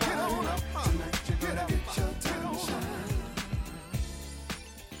looking at body right, tonight you're gonna get your time to shine.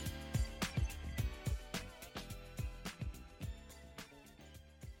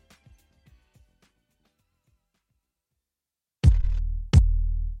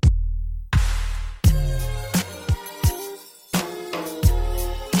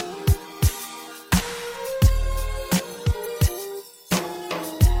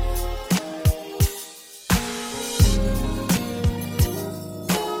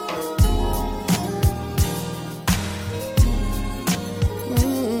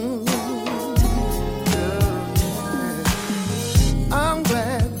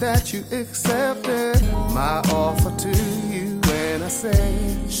 You accepted my offer to you when I say,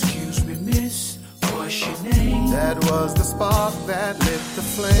 excuse me, miss, what's your name? That was the spark that lit the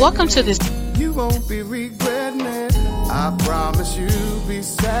flame. Welcome to this. You won't be regretting it. I promise you'll be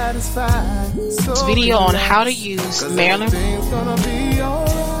satisfied. So this video on how to use Maryland. Everything's gonna be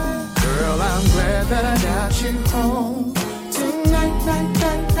alright. Girl, I'm glad that I got you home tonight, night.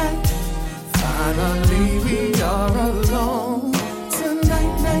 Finally we are alone.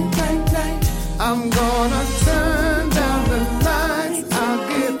 Tonight, night, night, night. I'm gonna turn down the lights. I'll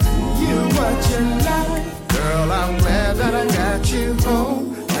give you what you like. Girl, I'm glad that I got you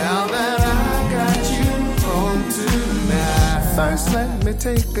home. Now that I got you home tonight. First let me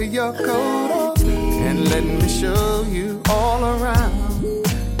take your coat off and let me show you all around.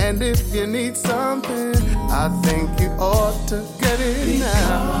 And if you need something, I think you ought to get it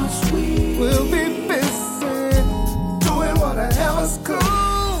now. We'll be busy doing whatever's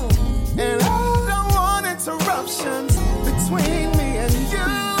cool. And I don't want interruptions between me and you.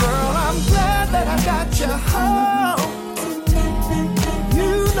 Girl, I'm glad that I got you home.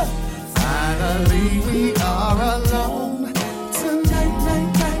 You know, finally we are alone. Tonight, night,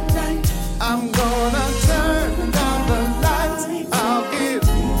 night, night. I'm gonna turn down the lights. I'll give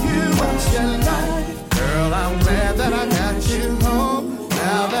you what you like. Girl, I'm glad that I got you home.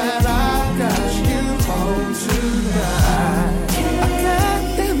 Now that I got you home tonight. I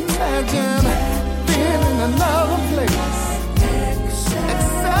can't imagine being in another place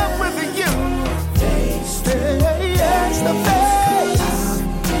except with you. Face to face.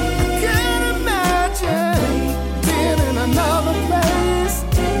 I can't imagine being in another place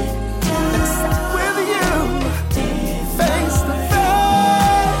except with you. Face to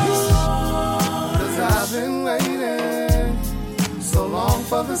face. 'Cause I've been waiting so long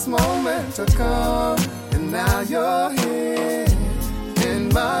for this moment to come, and now you're here in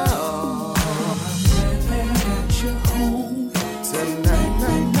my arms. Get you home tonight,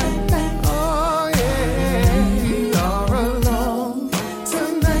 night, night, night. Oh yeah, we are alone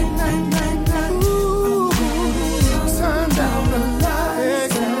tonight, night, night, night. Ooh, turn down the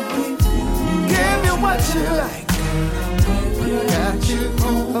lights, give you what you like. Got you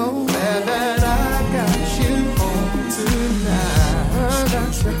home, glad that I got you home tonight. I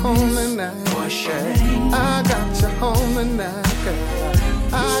got you home tonight. I got you home tonight, girl.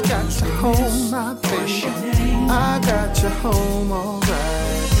 I got you home, my baby. I got you home,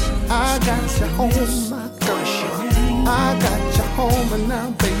 alright. I got you home, my girl. I got you home and now,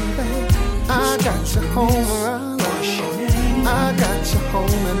 baby. I got you home, alright. I got you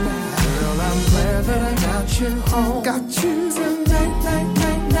home and now, girl. I'm glad that I got you home. Got you tonight, night,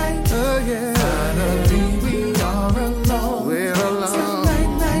 night, night. Oh yeah. Finally we are alone. We're alone.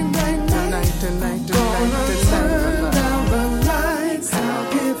 Tonight, night, night, night. Tonight, gonna turn down the lights. I'll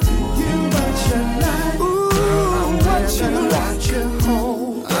give you what you like. Ooh, what you like. You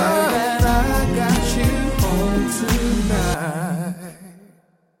home. Glad I got you home tonight.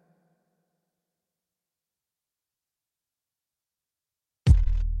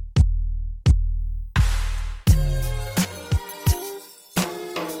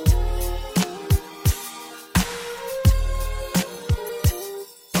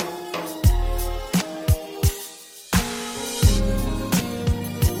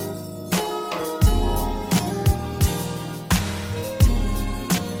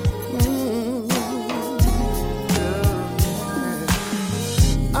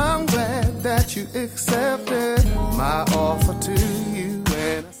 You accepted my offer to you,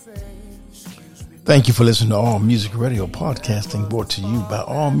 and I say, Thank you for listening to All Music Radio podcasting, brought to you by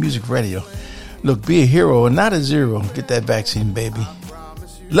All Music Radio. Look, be a hero and not a zero. Get that vaccine, baby.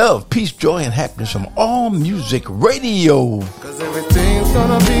 Love, peace, joy, and happiness from All Music Radio. 'Cause everything's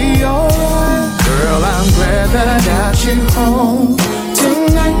gonna be alright. Girl, I'm glad that I got you home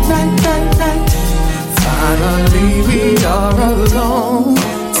tonight, night, night, night. Finally we are alone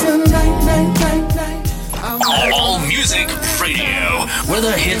tonight, night, night, night. All Music Radio, where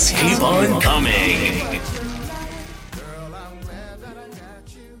the hits keep on coming.